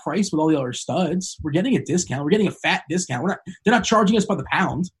he's not priced with all the other studs. We're getting a discount. We're getting a fat discount. They're not charging us by the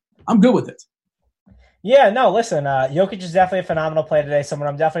pound. I'm good with it. Yeah, no, listen, Jokic is definitely a phenomenal play today. Someone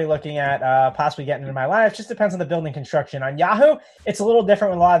I'm definitely looking at possibly getting into my lineup. Just depends on the building construction. On Yahoo, it's a little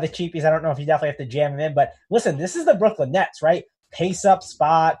different with a lot of the cheapies. I don't know if you definitely have to jam them in. But listen, this is the Brooklyn Nets, right? Pace up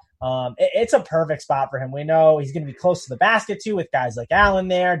spot. It's a perfect spot for him. We know he's going to be close to the basket too with guys like Allen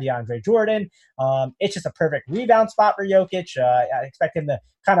there, DeAndre Jordan. It's just a perfect rebound spot for Jokic. I expect him to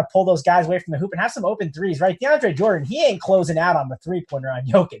kind of pull those guys away from the hoop and have some open threes, right? DeAndre Jordan, he ain't closing out on the three-pointer on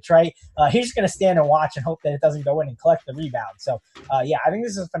Jokic, right? He's just going to stand and watch and hope that it doesn't go in and collect the rebound. So, I think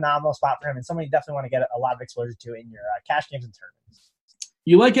this is a phenomenal spot for him and somebody you definitely want to get a lot of exposure to in your cash games and tournaments.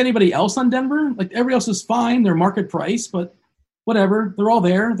 You like anybody else on Denver? Like, everybody else is fine. They're market price, but whatever. They're all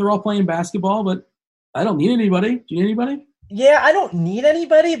there. They're all playing basketball, but I don't need anybody. Do you need anybody? Yeah, I don't need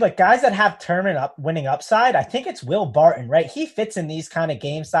anybody, but guys that have tournament winning upside, I think it's Will Barton, right? He fits in these kind of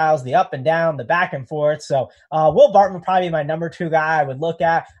game styles, the up and down, the back and forth. So Will Barton would probably be my number 2 guy I would look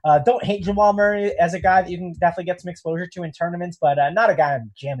at. Don't hate Jamal Murray as a guy that you can definitely get some exposure to in tournaments, but not a guy I'm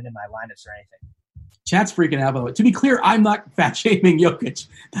jamming in my lineups or anything. Chat's freaking out, by the way. To be clear, I'm not fat shaming Jokic.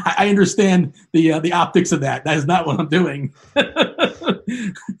 I understand the optics of that. That is not what I'm doing.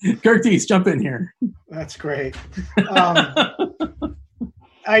 Curtis, jump in here. That's great. I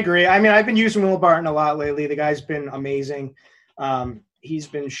agree. I mean, I've been using Will Barton a lot lately. The guy's been amazing. He's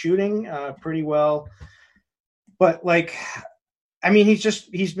been shooting pretty well. But,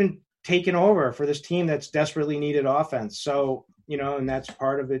 he's been taken over for this team that's desperately needed offense. So, and that's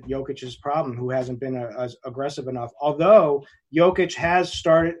part of it, Jokic's problem, who hasn't been as aggressive enough. Although Jokic has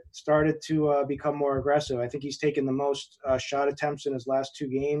started to become more aggressive. I think he's taken the most shot attempts in his last 2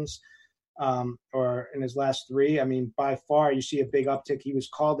 games or in his last 3. I mean, by far, you see a big uptick. He was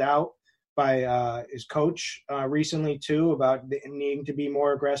called out by his coach recently, too, about needing to be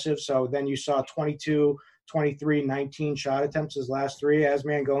more aggressive. So then you saw 22, 23, 19 shot attempts his last 3. As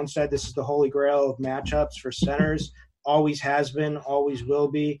Mangone said, this is the holy grail of matchups for centers. Always has been, always will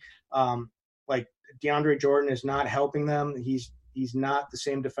be. DeAndre Jordan is not helping them. He's not the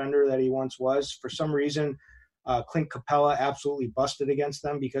same defender that he once was. For some reason, Clint Capella absolutely busted against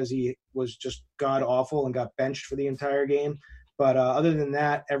them because he was just god awful and got benched for the entire game. But other than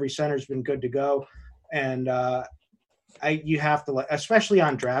that, every center's been good to go. And you have to, especially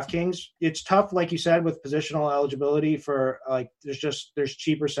on DraftKings, it's tough, like you said, with positional eligibility for there's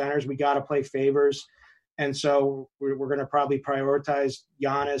cheaper centers. We got to play favors. And so we're going to probably prioritize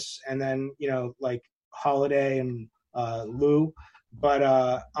Giannis and then, Holiday and Lou. But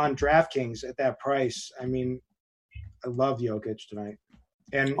on DraftKings at that price, I mean, I love Jokic tonight.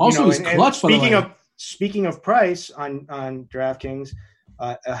 And also, he's clutch. Speaking of price on DraftKings,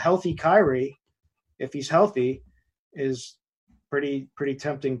 a healthy Kyrie, if he's healthy, is pretty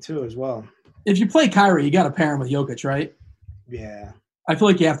tempting too as well. If you play Kyrie, you got to pair him with Jokic, right? Yeah. I feel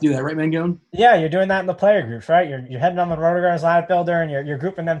like you have to do that, right, Mangone? Yeah, you're doing that in the player groups, right? You're heading on the RotoGrinders Live Builder, and you're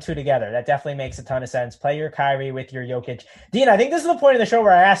grouping them 2 together. That definitely makes a ton of sense. Play your Kyrie with your Jokic. Dean, I think this is the point of the show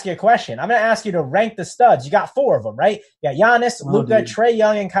where I ask you a question. I'm going to ask you to rank the studs. You got 4 of them, right? You got Giannis, Luka, Trae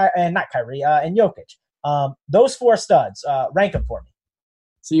Young, and Jokic. Those 4 studs, rank them for me.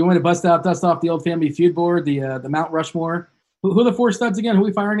 So you want to dust off the old Family Feud board, the Mount Rushmore. Who are the 4 studs again? Who are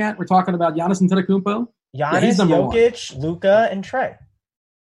we firing at? We're talking about Giannis Antetokounmpo? Giannis, Jokic, Luka, and Trae.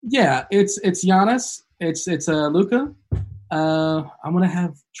 Yeah, it's Giannis. It's Luka. I'm gonna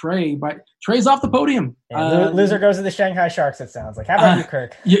have Trae, but Trae's off the podium. Yeah, loser goes to the Shanghai Sharks. It sounds like. How about you,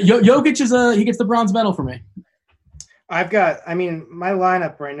 Kirk? Jokic he gets the bronze medal for me. My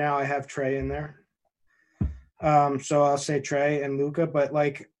lineup right now, I have Trae in there. So I'll say Trae and Luka, but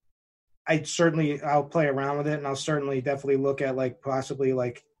I'll play around with it, and I'll definitely look at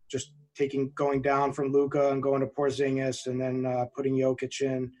possibly just going down from Luka and going to Porzingis and then putting Jokic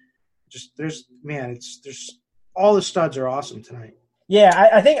in. There's all the studs are awesome tonight. Yeah,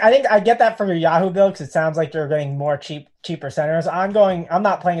 I think I get that from your Yahoo build because it sounds like you're getting more cheaper centers. I'm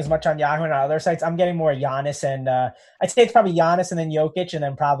not playing as much on Yahoo and on other sites. I'm getting more Giannis and I'd say it's probably Giannis and then Jokic and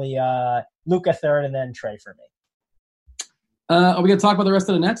then probably Luka third and then Trae for me. Are we going to talk about the rest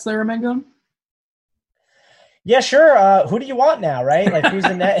of the Nets there, Mangone? Yeah, sure. Who do you want now, right? Like, who's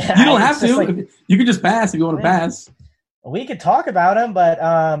the net? You don't have to. Like, you can just pass if you want to pass. We could talk about him, but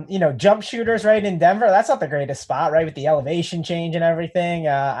jump shooters right in Denver, that's not the greatest spot, right? With the elevation change and everything.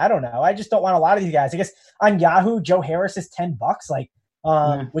 I don't know. I just don't want a lot of these guys. I guess on Yahoo, Joe Harris is $10. Like,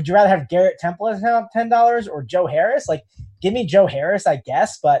 would you rather have Garrett Temple at $10 or Joe Harris? Like, give me Joe Harris, I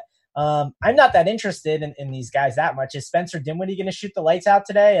guess, but I'm not that interested in these guys that much. Is Spencer Dinwiddie going to shoot the lights out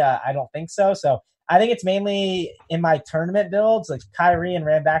today? I don't think so. So I think it's mainly in my tournament builds, like Kyrie and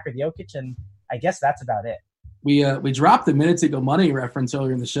ran back with Jokic, and I guess that's about it. We dropped the minutes equal money reference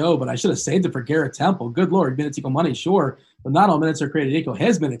earlier in the show, but I should have saved it for Garrett Temple. Good Lord, minutes equal money, sure, but not all minutes are created equal.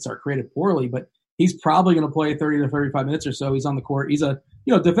 His minutes are created poorly, but he's probably going to play 30 to 35 minutes or so. He's on the court. He's a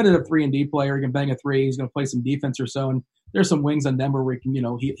definitive 3-and-D player. He can bang a three. He's going to play some defense or so, and there's some wings on Denver where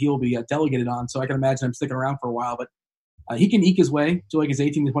he'll be delegated on. So I can imagine him sticking around for a while, but he can eke his way to like his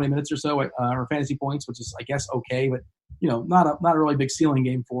 18 to 20 minutes or so or fantasy points, which is I guess okay, but not a really big ceiling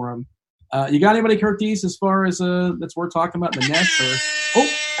game for him. You got anybody, Kirk Dees, as far as that's worth talking about in the Nets? Or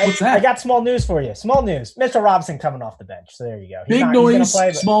what's that? I got small news for you. Small news. Mitchell Robinson coming off the bench. So there you go. Big noise.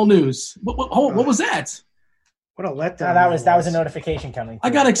 Small news. What was that? What a letdown! That was a notification coming. I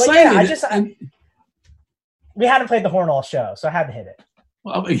got excited. Yeah, we hadn't played the horn all show, so I had to hit it.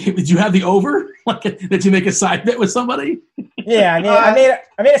 Well, did you have the over? Did you make a side bet with somebody? Yeah,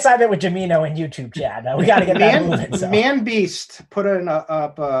 I made a side bet with Jamino in YouTube chat. We got to get that moving. So. Man Beast put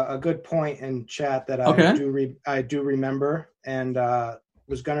up a good point in chat that I do remember and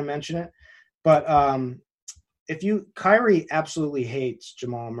was going to mention it. But Kyrie absolutely hates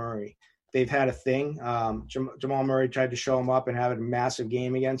Jamal Murray. They've had a thing. Jamal Murray tried to show him up and have a massive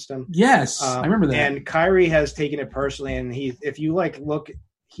game against him. Yes, I remember that. And Kyrie has taken it personally, and if you look,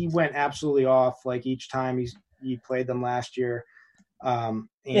 he went absolutely off like each time he played them last year.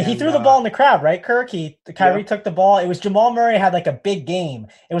 He threw the ball in the crowd, right, Kirk? Kyrie took the ball. It was Jamal Murray had like a big game.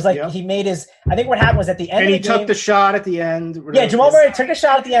 It was like he made his. I think what happened was at the end. And of the game, he took the shot at the end. Yeah, Jamal Murray took a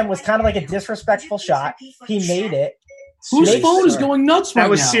shot at the end. Was kind of like a disrespectful shot. He made it. Whose phone is going nuts right now?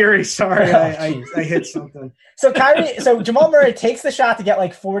 That was Siri. Sorry, I hit something. So Jamal Murray takes the shot to get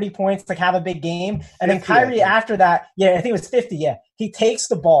like 40 points, like have a big game. And then Kyrie after that, I think it was 50. Yeah. He takes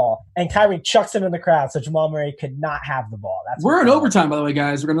the ball and Kyrie chucks him in the crowd. So Jamal Murray could not have the ball. We're in overtime, by the way,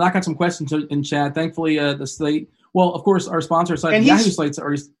 guys. We're going to knock out some questions in chat. Thankfully, the slate, well, of course, our sponsor site, the Yahoo slates are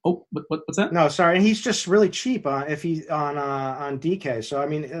already, what's that? No, sorry. And he's just really cheap if he's on DK. So, I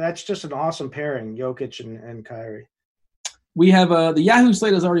mean, that's just an awesome pairing, Jokic and Kyrie. We have the Yahoo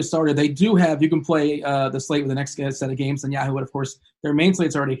slate has already started. They do have, you can play the slate with the next set of games on Yahoo, but of course, their main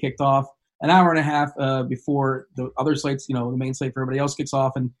slate's already kicked off an hour and a half before the other slates, the main slate for everybody else kicks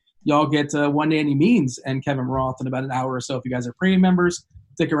off. And y'all get One Danny Means and Kevin Roth in about an hour or so. If you guys are premium members,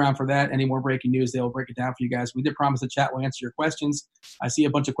 stick around for that. Any more breaking news, they'll break it down for you guys. We did promise the chat will answer your questions. I see a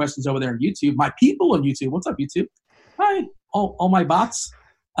bunch of questions over there on YouTube. My people on YouTube. What's up, YouTube? Hi, all my bots.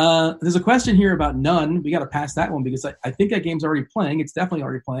 There's a question here about Nunn. We got to pass that one because I think that game's already playing. It's definitely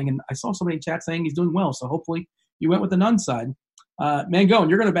already playing. And I saw somebody in chat saying he's doing well. So hopefully you went with the Nunn side. Mangone,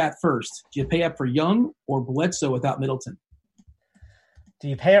 you're going to bat first. Do you pay up for Young or Bledsoe without Middleton? Do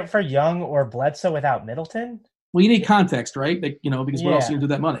you pay up for Young or Bledsoe without Middleton? Well, you need context, right? Because what else are you going to do with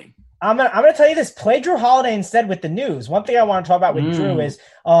that money? I'm gonna tell you this. Play Drew Holiday instead with the news. One thing I want to talk about with Drew is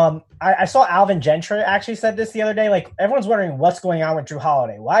I saw Alvin Gentry actually said this the other day. Like everyone's wondering what's going on with Drew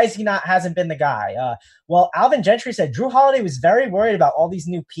Holiday. Why is he hasn't been the guy? Well, Alvin Gentry said Drew Holiday was very worried about all these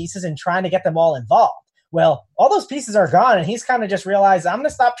new pieces and trying to get them all involved. Well, all those pieces are gone, and he's kind of just realized I'm going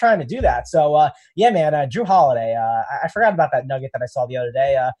to stop trying to do that. So, Drew Holiday. I forgot about that nugget that I saw the other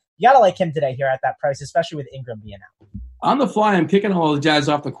day. You got to like him today here at that price, especially with Ingram being out. On the fly, I'm kicking all the guys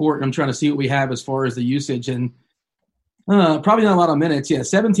off the court, and I'm trying to see what we have as far as the usage. And probably not a lot of minutes.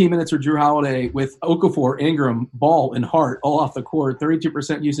 17 minutes for Drew Holiday with Okafor, Ingram, Ball, and Hart all off the court.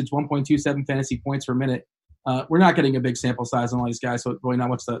 32% usage, 1.27 fantasy points per minute. We're not getting a big sample size on all these guys, so really not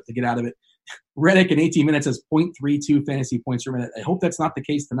much to get out of it. Redick in 18 minutes has 0.32 fantasy points per minute. I hope that's not the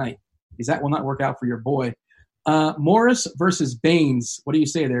case tonight because that will not work out for your boy. Morris versus Baines. What do you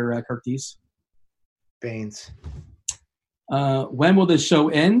say there, Curtis? Baines. When will this show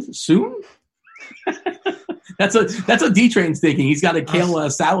end? Soon? That's a D-Train's thinking. He's got a kale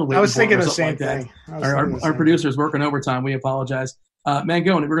salad. I was thinking the same thing. Our producer's working overtime. We apologize.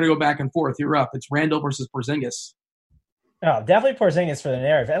 Mangone, we're going to go back and forth. You're up. It's Randall versus Porzingis. Oh, definitely Porzingis for the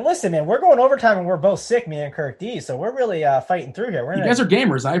narrative. And listen, man, we're going overtime and we're both sick, me and Kirk D. So we're really fighting through here. You guys are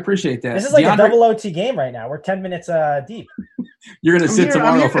gamers. I appreciate that. This is like a double OT game right now. We're 10 minutes deep. You're going to sit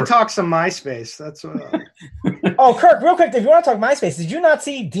tomorrow to talk some MySpace. That's what. Oh, Kirk, real quick, if you want to talk MySpace, did you not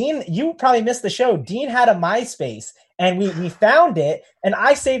see Dean? You probably missed the show. Dean had a MySpace, and we found it, and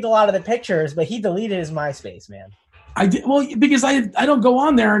I saved a lot of the pictures, but he deleted his MySpace, man. I did because I don't go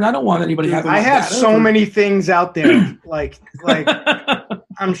on there, and I don't want anybody having. I have so many things out there, like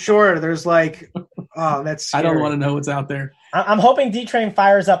I'm sure there's that's scary. I don't want to know what's out there. I'm hoping D-Train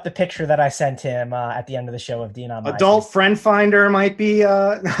fires up the picture that I sent him at the end of the show of Dean on MySpace. Adult Friend Finder might be.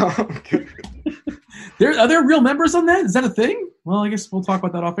 Are there real members on that? Is that a thing? Well, I guess we'll talk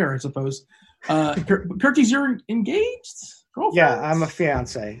about that off air, I suppose. Curtis, you're engaged? Girlfriend? Yeah, I'm a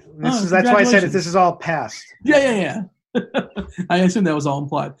fiance. That's why I said this is all past. Yeah. I assume that was all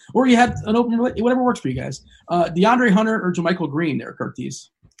implied. Or you had an open, whatever works for you guys. DeAndre Hunter or JaMychal Green there,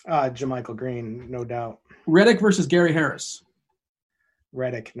 Curtis? JaMychal Green, no doubt. Reddick versus Gary Harris.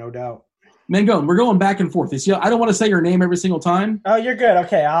 Reddick, no doubt. Mangone, we're going back and forth. I don't want to say your name every single time. Oh, you're good.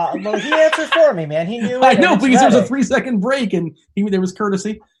 Okay. Well, he answered for me, man. He knew it. I know, because there was a 3-second break, and there was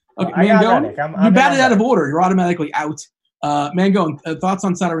courtesy. Okay, Mangone, you batted out of order. You're automatically out. Mangone, thoughts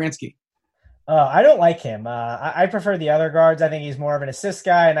on Satoransky? I don't like him. I prefer the other guards. I think he's more of an assist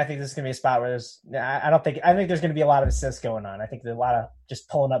guy, and I think this is going to be a spot where I think there's going to be a lot of assists going on. I think there's a lot of just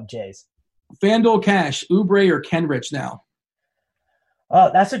pulling up Jays. FanDuel Cash, Oubre or Kenrich now? Oh,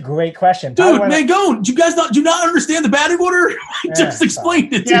 that's a great question. Dude, Mangone, do you guys do not understand the batting order? I just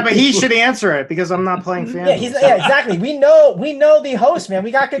explained it to you. But he should answer it because I'm not playing FanDuel. Yeah, exactly. We know the host, man.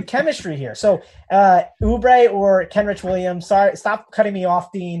 We got good chemistry here. So, Oubre or Kenrich Williams. Sorry, stop cutting me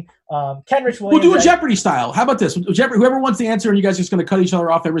off, Dean. Kenrich Williams. We'll do a Jeopardy style. How about this? Whoever wants the answer, and you guys are just going to cut each other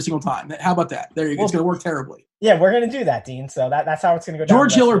off every single time. How about that? There you go. It's going to work terribly. Yeah, we're going to do that, Dean. So that's how it's going to go down.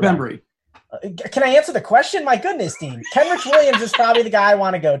 George Hill or Bembry? Can I answer the question? My goodness, Dean. Kenrich Williams is probably the guy I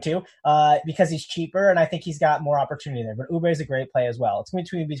want to go to because he's cheaper, and I think he's got more opportunity there. But Oubre is a great play as well. It's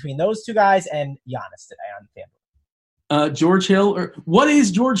between those two guys and Giannis today on FanDuel. George Hill or what is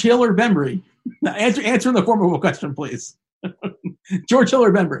George Hill or Bembry? Answer in the form of a question, please. George Hill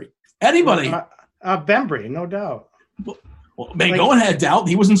or Bembry? Anybody? Bembry, no doubt. Well, Mangone had doubt.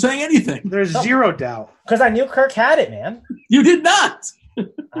 He wasn't saying anything. There's zero doubt because I knew Kirk had it, man. You did not.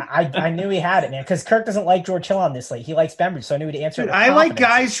 I knew he had it, man, because Kirk doesn't like George Hill on this slate. He likes Bembry, so I knew he'd answer it. I like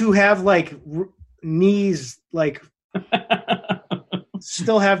guys who have knees,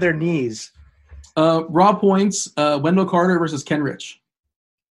 still have their knees. Raw points, Wendell Carter versus Kenrich.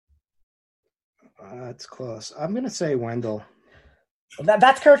 That's close. I'm going to say Wendell.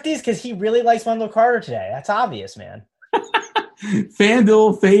 That's Kirk D's because he really likes Wendell Carter today. That's obvious, man.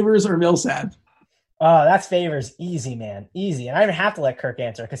 FanDuel, Favors, or Millsap? Oh, that's Favors. Easy, man. Easy. And I didn't have to let Kirk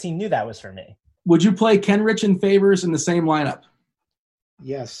answer because he knew that was for me. Would you play Kenrich and Favors in the same lineup?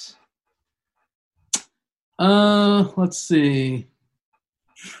 Yes. Let's see.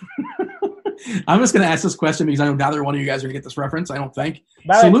 I'm just going to ask this question because I know neither one of you guys are going to get this reference, I don't think.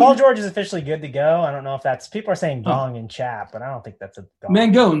 By the way, Paul George is officially good to go. I don't know if that's – people are saying gong in chat, but I don't think that's a gong.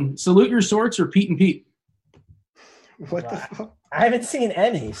 Mangone, Salute Your Sorts or Pete and Pete? What the fuck? I haven't seen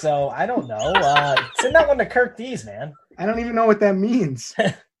any, so I don't know. Send that one to Kirk D's, man. I don't even know what that means.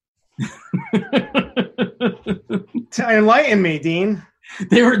 Enlighten me, Dean.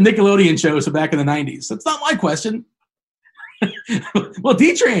 They were Nickelodeon shows back in the 90s. That's not my question. Well,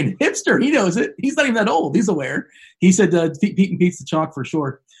 D-Train, hipster, he knows it. He's not even that old. He's aware. He said Pete and Pete's the chalk for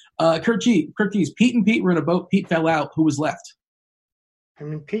sure. Kirk D's, Pete and Pete were in a boat. Pete fell out. Who was left? I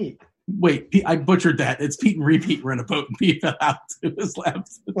mean, Pete. Wait, I butchered that. It's Pete and Repeat were in a boat and Pete fell out. It was left.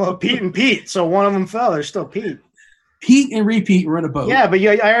 Well, Pete and Pete. So one of them fell. There's still Pete. Pete and Repeat were in a boat. Yeah, but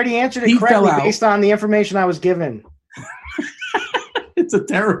I already answered it Pete correctly based on the information I was given. It's a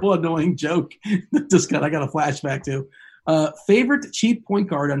terrible, annoying joke. I got a flashback to. Favorite cheap point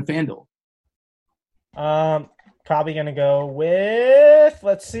guard on FanDuel? Probably going to go with,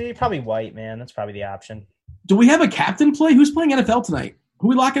 let's see, probably White, man. That's probably the option. Do we have a captain play? Who's playing NFL tonight? Who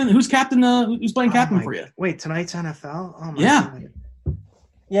we locking in? Who's captain? Who's playing captain for you? Wait, tonight's NFL? Oh my God.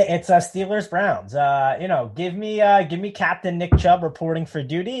 Yeah, it's Steelers Browns. Give me Captain Nick Chubb reporting for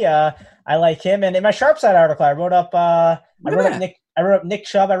duty. I like him. And in my Sharp Side article, I wrote up Nick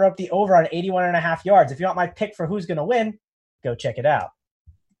Chubb. I wrote up the over on 81.5 yards. If you want my pick for who's going to win, go check it out.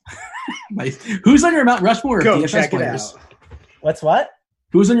 Nice. Who's on your Mount Rushmore of DFS players? What's what?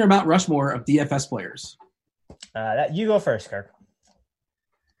 Who's on your Mount Rushmore of DFS players? You go first, Kirk.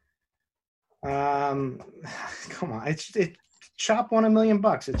 Come on. It's Chop won $1 million.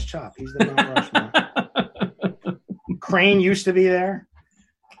 It's Chop. He's the Mount Rushmore. Crane used to be there.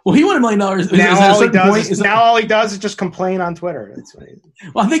 Well, he won $1 million. Now all he does is just complain on Twitter. That's what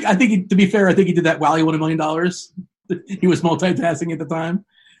well, I think to be fair, I think he did that while he won $1 million. He was multitasking at the time.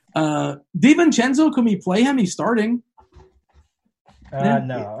 DiVincenzo, can we play him? He's starting.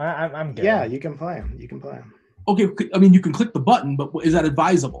 No, I'm good. Yeah, you can play him. You can play him. Okay, I mean, you can click the button, but is that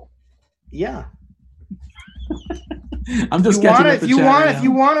advisable? Yeah. I'm just if you want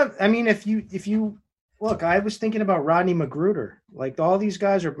to. I mean, if you look, I was thinking about Rodney Magruder. Like all these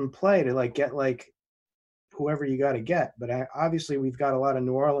guys are in play to like get like whoever you got to get. But obviously, we've got a lot of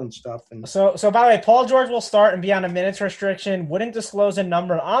New Orleans stuff. And so by the way, Paul George will start and be on a minutes restriction. Wouldn't disclose a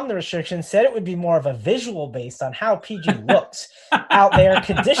number on the restriction. Said it would be more of a visual based on how PG looks out there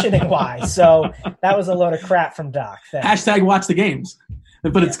conditioning wise. So that was a load of crap from Doc. Thanks. # watch the games.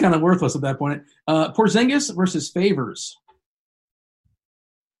 But it's kind of worthless at that point. Porzingis versus Favors.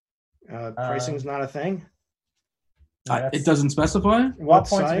 Pricing's not a thing. It doesn't specify. What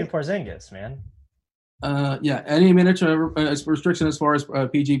points do Porzingis, man? Yeah, any minutes restriction as far as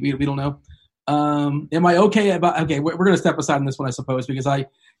PG, we don't know. Am I okay about? Okay, we're going to step aside on this one, I suppose, because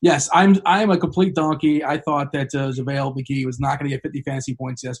I'm a complete donkey. I thought that JaVale McGee was not going to get 50 fantasy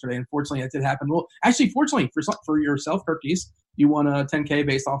points yesterday. Unfortunately, that did happen. Well, actually, fortunately for yourself, Kirkies, you won a 10K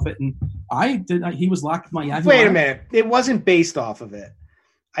based off it, and I did. He was locked in my Yahoo. Wait a minute, it wasn't based off of it.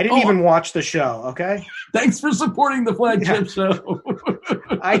 I didn't even watch the show. Okay. Thanks for supporting the flagship show.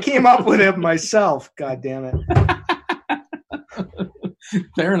 I came up with it myself. God damn it.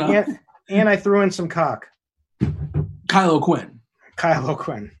 Fair enough. And I threw in some cock. Kyle O'Quinn.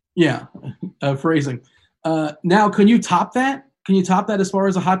 Yeah, phrasing. Now, can you top that? Can you top that as far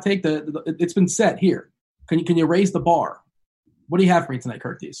as a hot take? It's been set here. Can you raise the bar? What do you have for me tonight,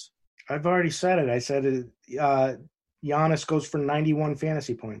 Curtis? I've already said it. I said Giannis goes for 91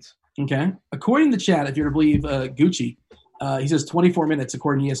 fantasy points. Okay. According to chat, if you're to believe Gucci, he says 24 minutes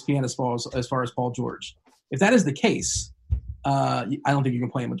according to ESPN as far as Paul George. If that is the case, I don't think you can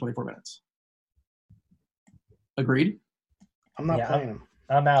play him in 24 minutes. Agreed? I'm not playing him.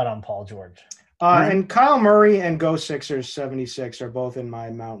 I'm out on Paul George. And Kyle Murray and Go Sixers 76 are both in my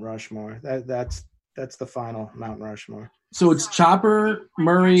Mount Rushmore. That's the final Mount Rushmore. So it's Chopper,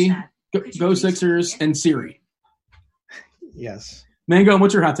 Murray, Go Sixers, and Siri. Yes. Mango,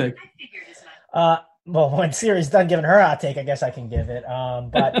 what's your hot take? Well, when Siri's done giving her hot take, I guess I can give it.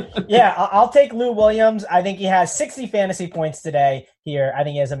 But yeah, I'll take Lou Williams. I think he has 60 fantasy points today here. I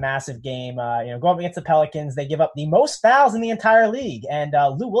think he has a massive game. Going up against the Pelicans, they give up the most fouls in the entire league. And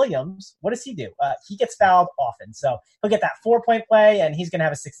Lou Williams, what does he do? He gets fouled often. So he'll get that 4-point play, and he's going to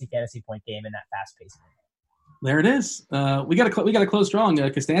have a 60 fantasy point game in that fast-paced game. There it is. We got to close strong,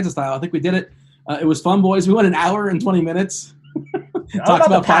 Costanza style. I think we did it. It was fun, boys. We went an hour and 20 minutes. I'm about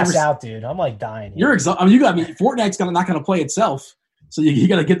to pass out, dude. I'm like dying. You're exhausted. I mean, Fortnite's not going to play itself, so you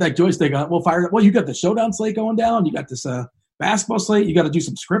got to get that joystick on. Well, you got the showdown slate going down. You got this basketball slate. You got to do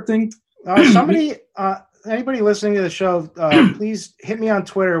some scripting. Anybody listening to the show, please hit me on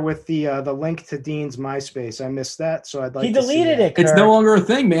Twitter with the link to Dean's MySpace. I missed that, so I'd like. He deleted it. It's no longer a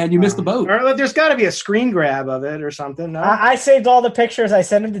thing, man. You missed the boat. Or there's got to be a screen grab of it or something. No? I saved all the pictures. I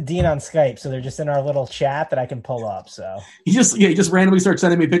sent them to Dean on Skype, so they're just in our little chat that I can pull up. So he just randomly starts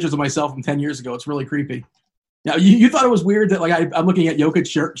sending me pictures of myself from 10 years ago. It's really creepy. Now you thought it was weird that I'm looking at Jokic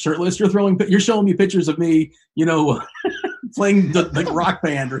shirtless. You're showing me pictures of me, playing the rock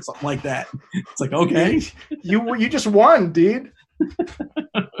band or something like that. It's like, okay. You just won, dude.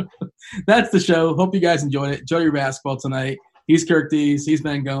 That's the show. Hope you guys enjoyed it. Enjoy your basketball tonight. He's Kirk Dees. He's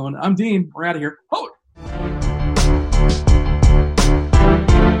Ben Gone. I'm Dean. We're out of here. Oh.